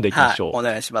り込んでいきましょう。はい、お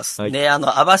願いします。はい、で、網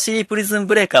走プリズン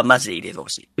ブレイカーマジで入れてほ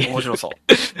しい。面白そう。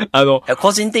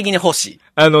個人的に欲しい。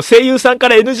声優さんか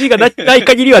ら NG がない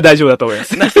限りは大丈夫だと思いま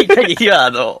す。ない限り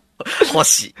は、欲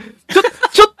しい。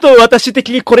ちょっと私的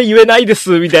にこれ言えないで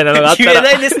す、みたいなのがあったら。言え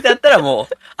ないですってあったらも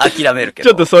う、諦めるけど。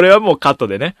ちょっとそれはもうカット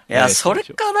でね。いや、それ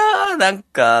かな、なん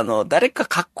か誰か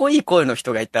かっこいい声の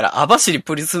人がいたら、網走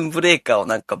プリズンブレイカーを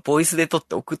なんかボイスで撮っ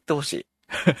て送ってほしい。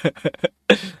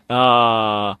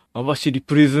網走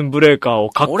プリズンブレイカーを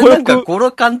かっこよく。俺なんか語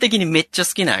呂感的にめっちゃ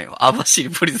好きなんよ。網走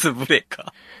プリズンブレイカー。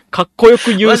かっこよ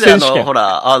く優先試験。ほ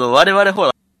ら、我々ほ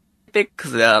ら、ペック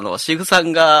スでシグさ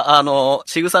んが、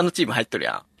シグさんのチーム入っとる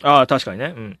やん。確かに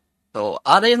ね。うん。そう、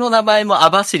あれの名前も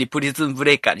網走プリズンブ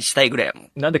レイカーにしたいぐらいやもん。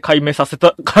なんで解明させ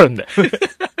たかるんだよ。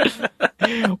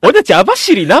俺たち網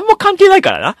走何も関係ない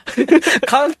からな。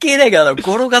関係ないけど、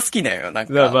語呂が好きなんよ。なん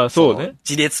か。まあそうね。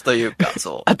自立というか、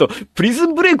そう。あと、プリズ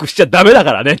ンブレイクしちゃダメだ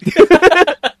からね。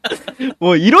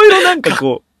もういろいろなんか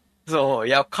こう。そう、い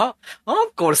や、なんか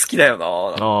俺好きだよな。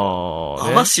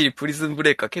網走プリズンブ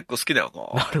レイカー結構好きだよ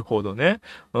な。なるほどね。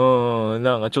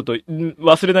なんかちょっと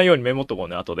忘れないようにメモっとこう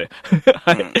ね、後で。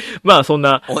はい。まあそん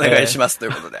な。お願いします、とい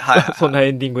うことで。はい。そんな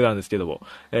エンディングなんですけども。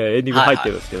エンディング入って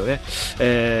るんですけどね。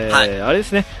あれで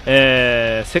すね。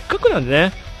せっかくなんで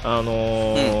ね、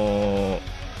も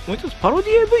う一つパロデ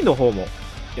ィ AV の方も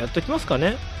やっときますか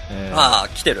ね。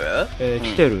来てる？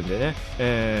来てるんでね。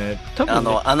多分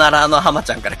ね、アナラーの浜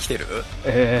ちゃんから来てる？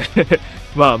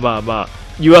まあ、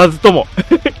言わずとも、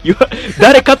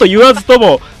誰かと言わずと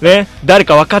も、ね、誰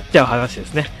か分かっちゃう話で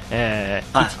すね。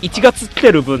1月来て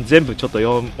る分全部ちょっと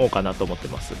読もうかなと思って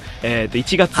ます。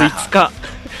1月5日、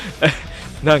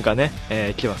なんかね、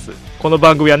来てます。この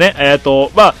番組はね、そ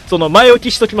の前置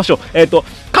きしときましょう。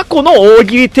過去の大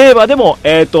喜利テーマでも、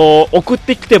送っ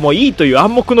てきてもいいという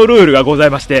暗黙のルールがござ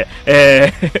いまして、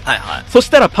そし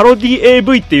たらパロディ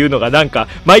AV っていうのがなんか、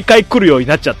毎回来るように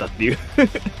なっちゃったっていう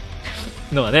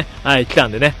のがね、はい、来た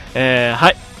んでね、は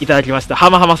い、いただきました。は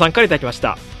まはまさんからいただきまし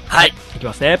た。はい。いき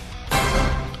ますね。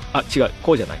違う、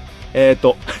こうじゃない。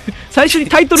最初に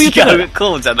タイトル言ってたら。違う、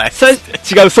こうじゃない。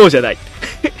違う、そうじゃない。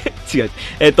違う。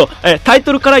タイ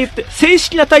トルから言って、正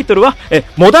式なタイトルは、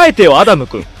もだえてよアダム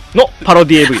くんのパロ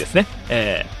ディ AV ですね。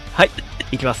はい、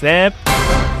いきますね。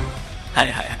は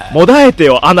い。もだえて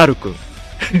よアナルくん。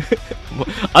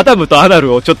アダムとアナ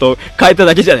ルをちょっと変えた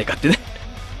だけじゃないかってね。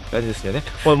感じですよね。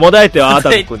もだえてよアダ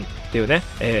ムくんっていうね。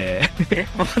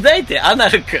もだえてアナ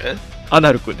ルくん？ア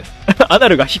ナルくんです。アナ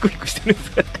ルがヒクヒクしてるんで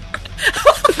す。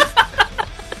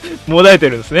もだえて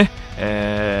るんですね。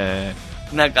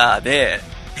なんかで、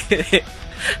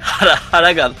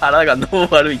腹が脳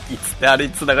悪いって言ってあれ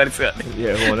に繋がりそうやね。い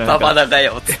やもうなんかババナが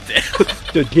よって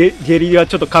言って。下痢は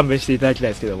ちょっと勘弁していただきたい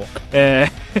ですけども。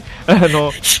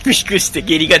ヒクヒクして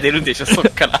下痢が出るんでしょ、そっ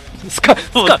から。スカ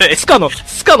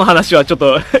の話はちょっ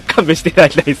と勘弁していただ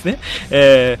きたいですね。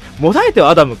もだえてよ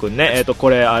アダムくんね。こ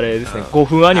れあれですね、5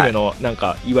分アニメのなん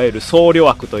か、いわゆる僧侶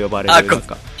枠と呼ばれる。なん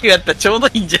か。やったらちょうど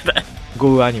いいんじゃない5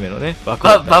分アニメのね、枠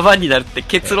ババになるって、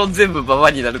結論全部バ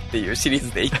バになるっていうシリー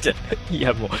ズでいいんじゃないい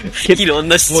やもう、いろん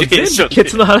なシチュエーションで。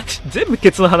全部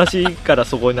ケツの話から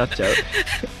そこになっちゃう。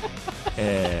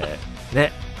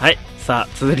ね。はい。さあ、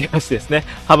続きましてですね、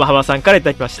はまはまさんからい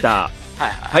ただきました。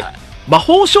はい。魔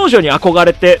法少女に憧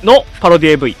れてのパロデ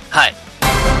ィ AV。はい。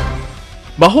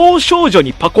魔法少女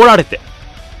にパコられて。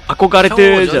憧れ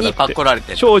てじゃなく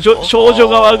て。少女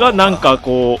側がなんか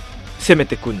こう、攻め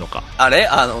てくんのか。あれ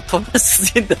トランス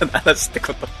ジェンダーの話って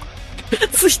こと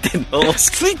ついてんの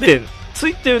つ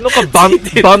いてるのかバ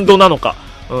ンドなのか。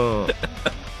うん。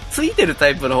ついてるタ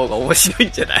イプの方が面白い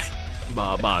んじゃない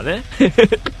まあね。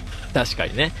確か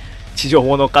にね。地上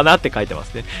物かなって書いてま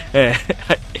すね。は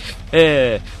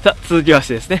い。さあ、続きまし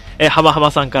てですね、はまは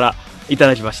まさんからいた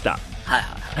だきました。は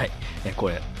い。こ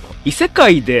れ、異世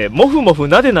界でもふもふ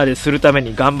なでなでするため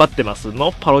に頑張ってます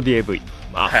のパロディ AV。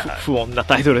まあ、不穏な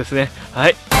タイトルですね。は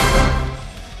い。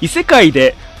異世界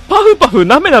でパフパフ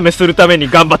なめなめするために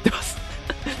頑張ってます。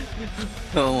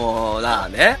もう、なあ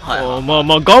ね。ま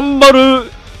あ、頑張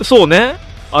る、そうね。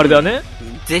あれだね。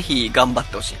ぜひ頑張っ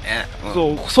てほしいね。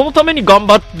そのために頑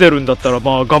張ってるんだったら、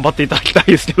まあ、頑張っていただきたい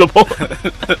ですけども。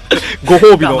ご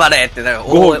褒美の。頑張れって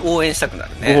応援したくな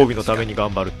るね。ご褒美のために頑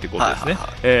張るってことですね。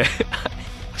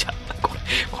じゃあ、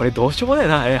これどうしようもない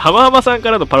な。はまはまさん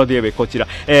からのパロディ AV、こちら。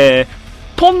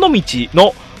ポンの道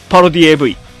のパロディ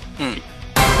AV。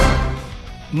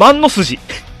万の筋。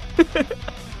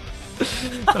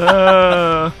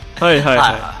はいはい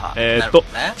はい。ね、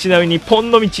ちなみに、ポン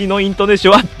の道のイントネーシ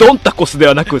ョンは、ドンタコスで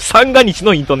はなく、三が日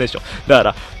のイントネーション。だか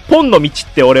ら、ポンの道っ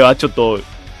て俺はちょっと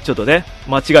ね、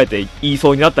間違えて言い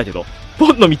そうになったけど、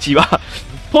ポンの道は、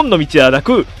ポンの道ではな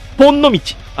く、ポンの道。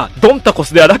ドンタコ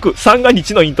スではなく、三が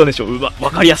日のイントネーション。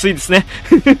わかりやすいですね。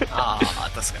ああ、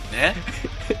確かにね。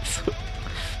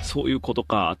そういうこと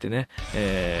かってね、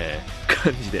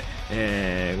感じで、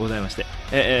ございまして、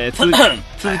続き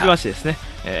ましてですね、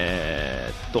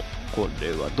こ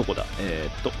れはどこだ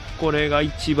これが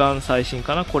一番最新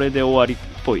かな。これで終わりっ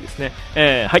ぽいですね。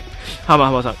はい。浜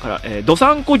浜さんから、ド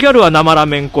サンコギャルは生ラ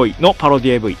メン恋のパロデ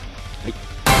ィ AV。はい。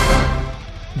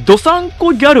ドサン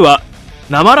コギャルは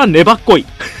生ラネバっこい。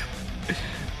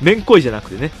めんこいじゃな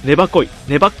くてね、ネバ恋。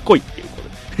ネバっこいっていうこと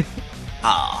で。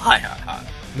はいはいはい。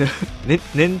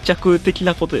粘着的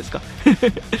なことですか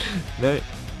ね、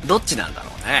どっちなんだろ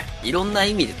うね。いろんな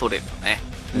意味で取れるよね。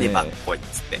ねばっこいっ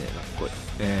つって。ねばっこい。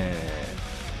ね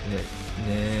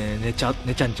ちゃん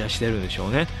ちゃんしてるんでしょ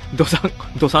うね。ドサン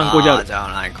コギャル。じゃ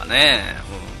ないかね。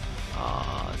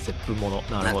接吻もの。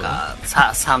なるほど。なんか、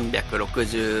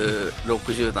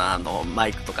360のマ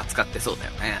イクとか使ってそうだ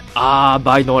よね。バ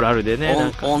イノーラルでね。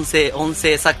音声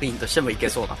作品としてもいけ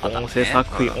そうなパターン、ね。音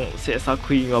声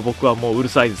作品は僕はもううる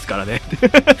さいですからね。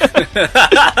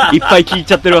いっぱい聞い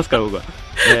ちゃってますから僕は。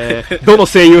どの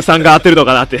声優さんが当てるの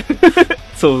かなって。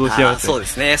想像してます、ね。そうで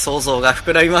すね。想像が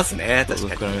膨らみますね。確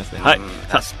かに。膨らみますね。はい。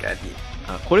確かに。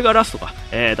これがラストか。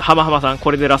浜浜さん、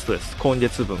これでラストです。今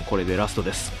月分、これでラスト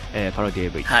です。パロディ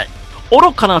AV。はい。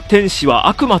愚かな天使は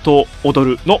悪魔と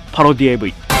踊るのパロディ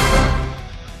AV。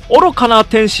愚かな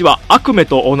天使は悪魔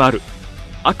とおなる。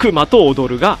悪魔と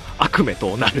踊るが悪魔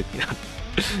とおなるになる。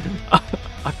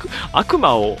悪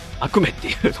魔を悪魔って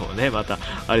いうのもね、また、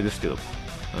あれですけど。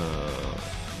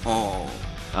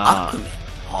悪魔。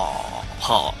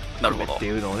なるほど。って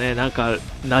いうのをね、なんか、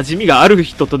馴染みがある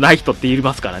人とない人って言い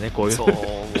ますからね、こういう。そう、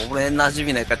俺馴染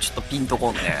みないからちょっとピンと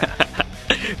こんね。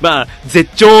まあ、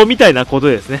絶頂みたいなこと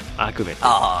ですね、悪魔って。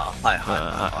はい。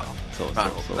そう、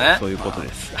ね、そういうこと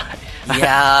です。い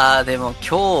やー、でも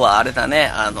今日はあれだ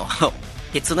ね、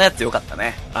ケツのやつよかった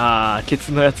ね。ケ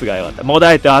ツのやつがよかった。も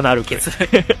だえてアナル君。そ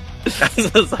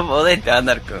う、もだえてア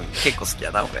ナル君結構好きや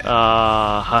な、俺。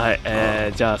は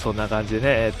い。じゃあそんな感じ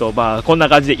でね、こんな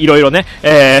感じでいろいろね、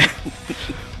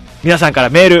皆さんから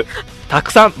メール、た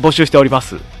くさん募集しておりま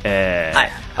す。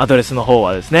アドレスの方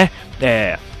はですね、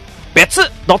別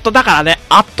ドットだからね、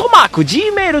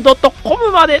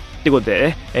@gmail.com までってこと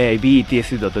でね、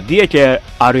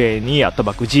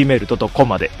bts.dakrani@gmail.com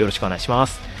までよろしくお願いしま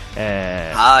す。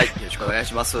はい、よろしくお願い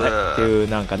します。っていう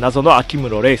なんか謎の秋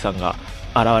室玲さんが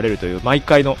現れるという毎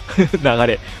回の流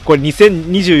れ。これ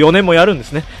2024年もやるんで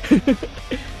すね。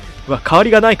変わ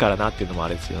りがないからなっていうのもあ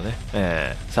れですよね。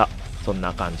さあ、そん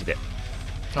な感じで。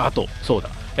あと、そうだ。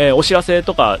お知らせ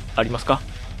とかありますか？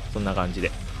そんな感じ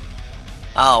で。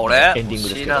俺エンディング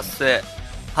ですけど。お知らせ。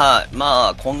はい。ま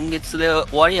あ、今月で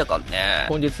終わりやからね。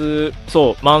今月、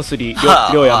そう、マンスリ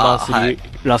ー、りょうやマンスリー、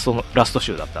ラスト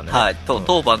週だったんでね。はい。当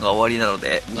番が終わりなの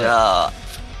で、じゃあ、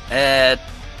そ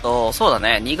うだ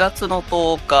ね、2月の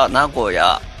10日、名古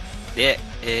屋で、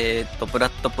ブラ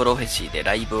ッドプロフェシーで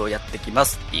ライブをやってきま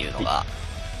すっていうのが、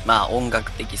まあ、音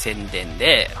楽的宣伝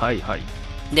で、はいはい。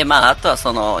で、まあ、あとは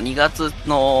その、2月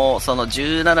の、その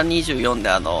17、24で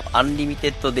アンリミテ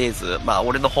ッドデイズ、まあ、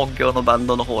俺の本業のバン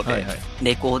ドの方で、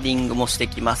レコーディングもして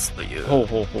きますという、レコー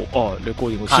デ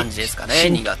ィング感じですかね、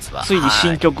2月は。ついに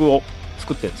新曲を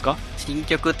作ってるんですか？新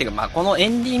曲っていうか、まあ、このエ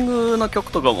ンディングの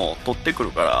曲とかも撮ってく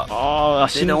るから、ボ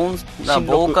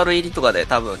ーカル入りとかで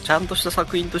多分、ちゃんとした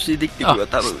作品としてできてくる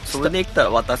から、多分、それできたら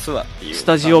渡すわっていう。ス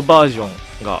タジオバージョン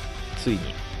が、ついに、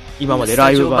今まで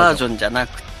ライブバージョンじゃな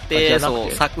くて、そ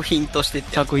う、作品としてっ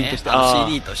てやつね。作品として、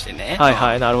CD としてね。はい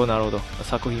はい、なるほどなるほど。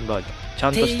作品バージョン。ち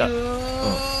ゃんとした。っていう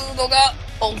のが、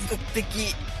音楽的、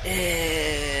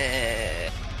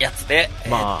やつで、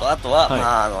あとは、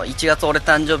1月俺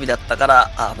誕生日だったから、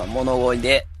物乞い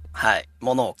で、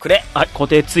物をくれ。はい、固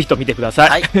定ツイート見てください。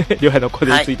はい。りょうやの固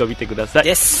定ツイート見てください。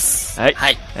です。はい。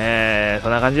そ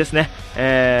んな感じですね。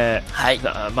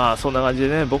まあ、そんな感じで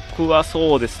ね、僕は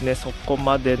そうですね、そこ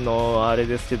までのあれ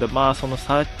ですけど、まあ、その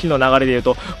さっきの流れで言う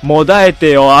と、もだえ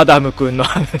てよ、アダムくんの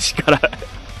話から。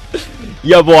い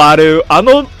や、もうあ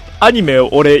のアニメを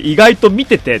俺意外と見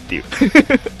ててっていう。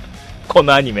こ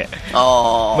のアニメ。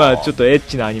まあ、ちょっとエッ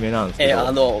チなアニメなんですけ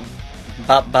ど。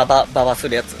ババす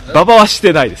るやつ？ババはし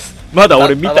てないです。まだ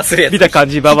俺見た感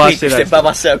じババはしてないです。バ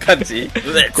バしちゃう感じ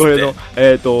これの、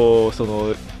そ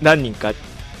の、何人か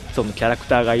そのキャラク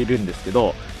ターがいるんですけ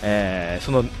ど、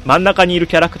その真ん中にいる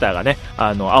キャラクターがね、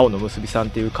青の結びさんっ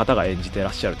ていう方が演じてら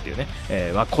っしゃるっていうね、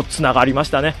まあ、つながりまし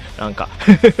たね、なんか。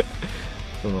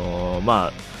ま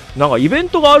あ、なんかイベン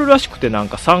トがあるらしくて、なん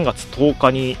か3月10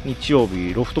日に日曜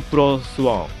日、ロフトプラス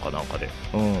ワンかなんかで。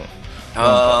うん。そ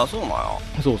うなんや。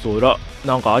そうそう、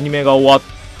なんかアニメが終わっ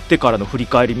てからの振り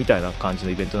返りみたいな感じ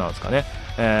のイベントなんですかね。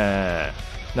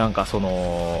なんか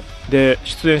で、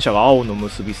出演者が青の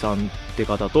結びさんって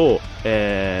方と、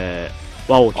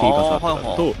和尾桐香さんって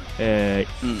方と、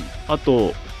あ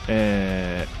と、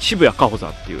渋谷かほさん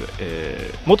っていう、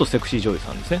元セクシー女優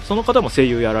さんですね。その方も声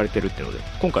優やられてるっていうので、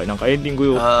今回なんかエンディン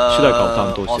グ主題歌を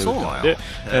担当してるっていう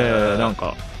ので、なん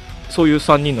かそういう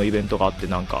3人のイベントがあって、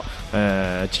なんか、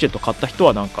チケット買った人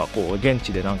はなんかこう現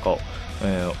地でなんか、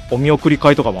お見送り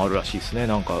会とかもあるらしいですね。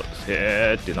なんか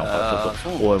へーって、なんかち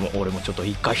ょっと俺もちょっと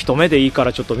一目でいいか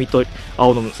らちょっと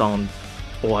青野さん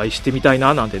お会いしてみたい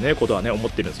ななんてねことはね思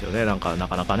ってるんですけどね、なんかな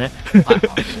かなかね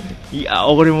いや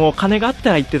俺も金があっ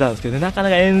たら行ってたんですけどね、なかな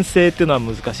か遠征っていうのは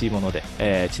難しいもので、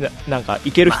なんか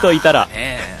行ける人いたら、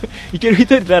行ける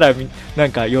人いたらな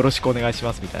んかよろしくお願いし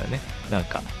ますみたいなね、なん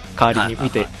か代わりに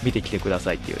見てきてくだ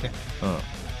さいっていうね、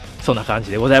そんな感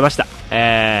じでございました。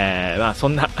まあそ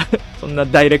んな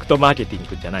ダイレクトマーケティン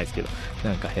グじゃないですけど、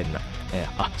なんか変な、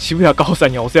渋谷かほさ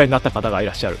んにはお世話になった方がい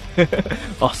らっしゃる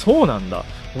あ、そうなんだ。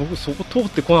僕そこ通っ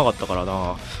てこなかったから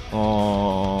な。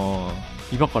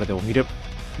今からでも見れ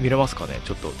ますかね。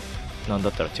ちょっとなんだ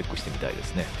ったらチェックしてみたいで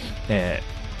すね。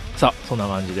さあそんな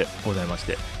感じでございまし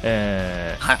て、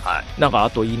なんかあ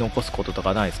と言い残すことと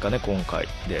かないですかね、今回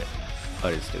であ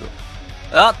れですけど。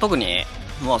特に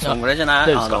もうそんぐらいじゃな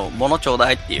い？物ちょうだ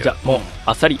いっていう。じゃあもう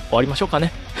あっさり終わりましょうか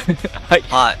ねはい、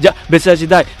じゃあ別ラジ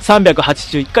第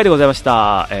381回でございまし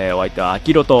た。お相手はア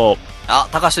キロと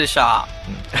高橋でした。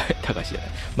高橋じゃない、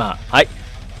まあはい、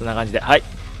そんな感じで、はい、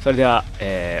それでは、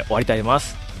終わりたいと思いま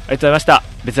す。ありがとうございました。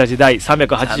別ラジ第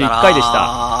381回でし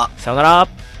た。さよなら。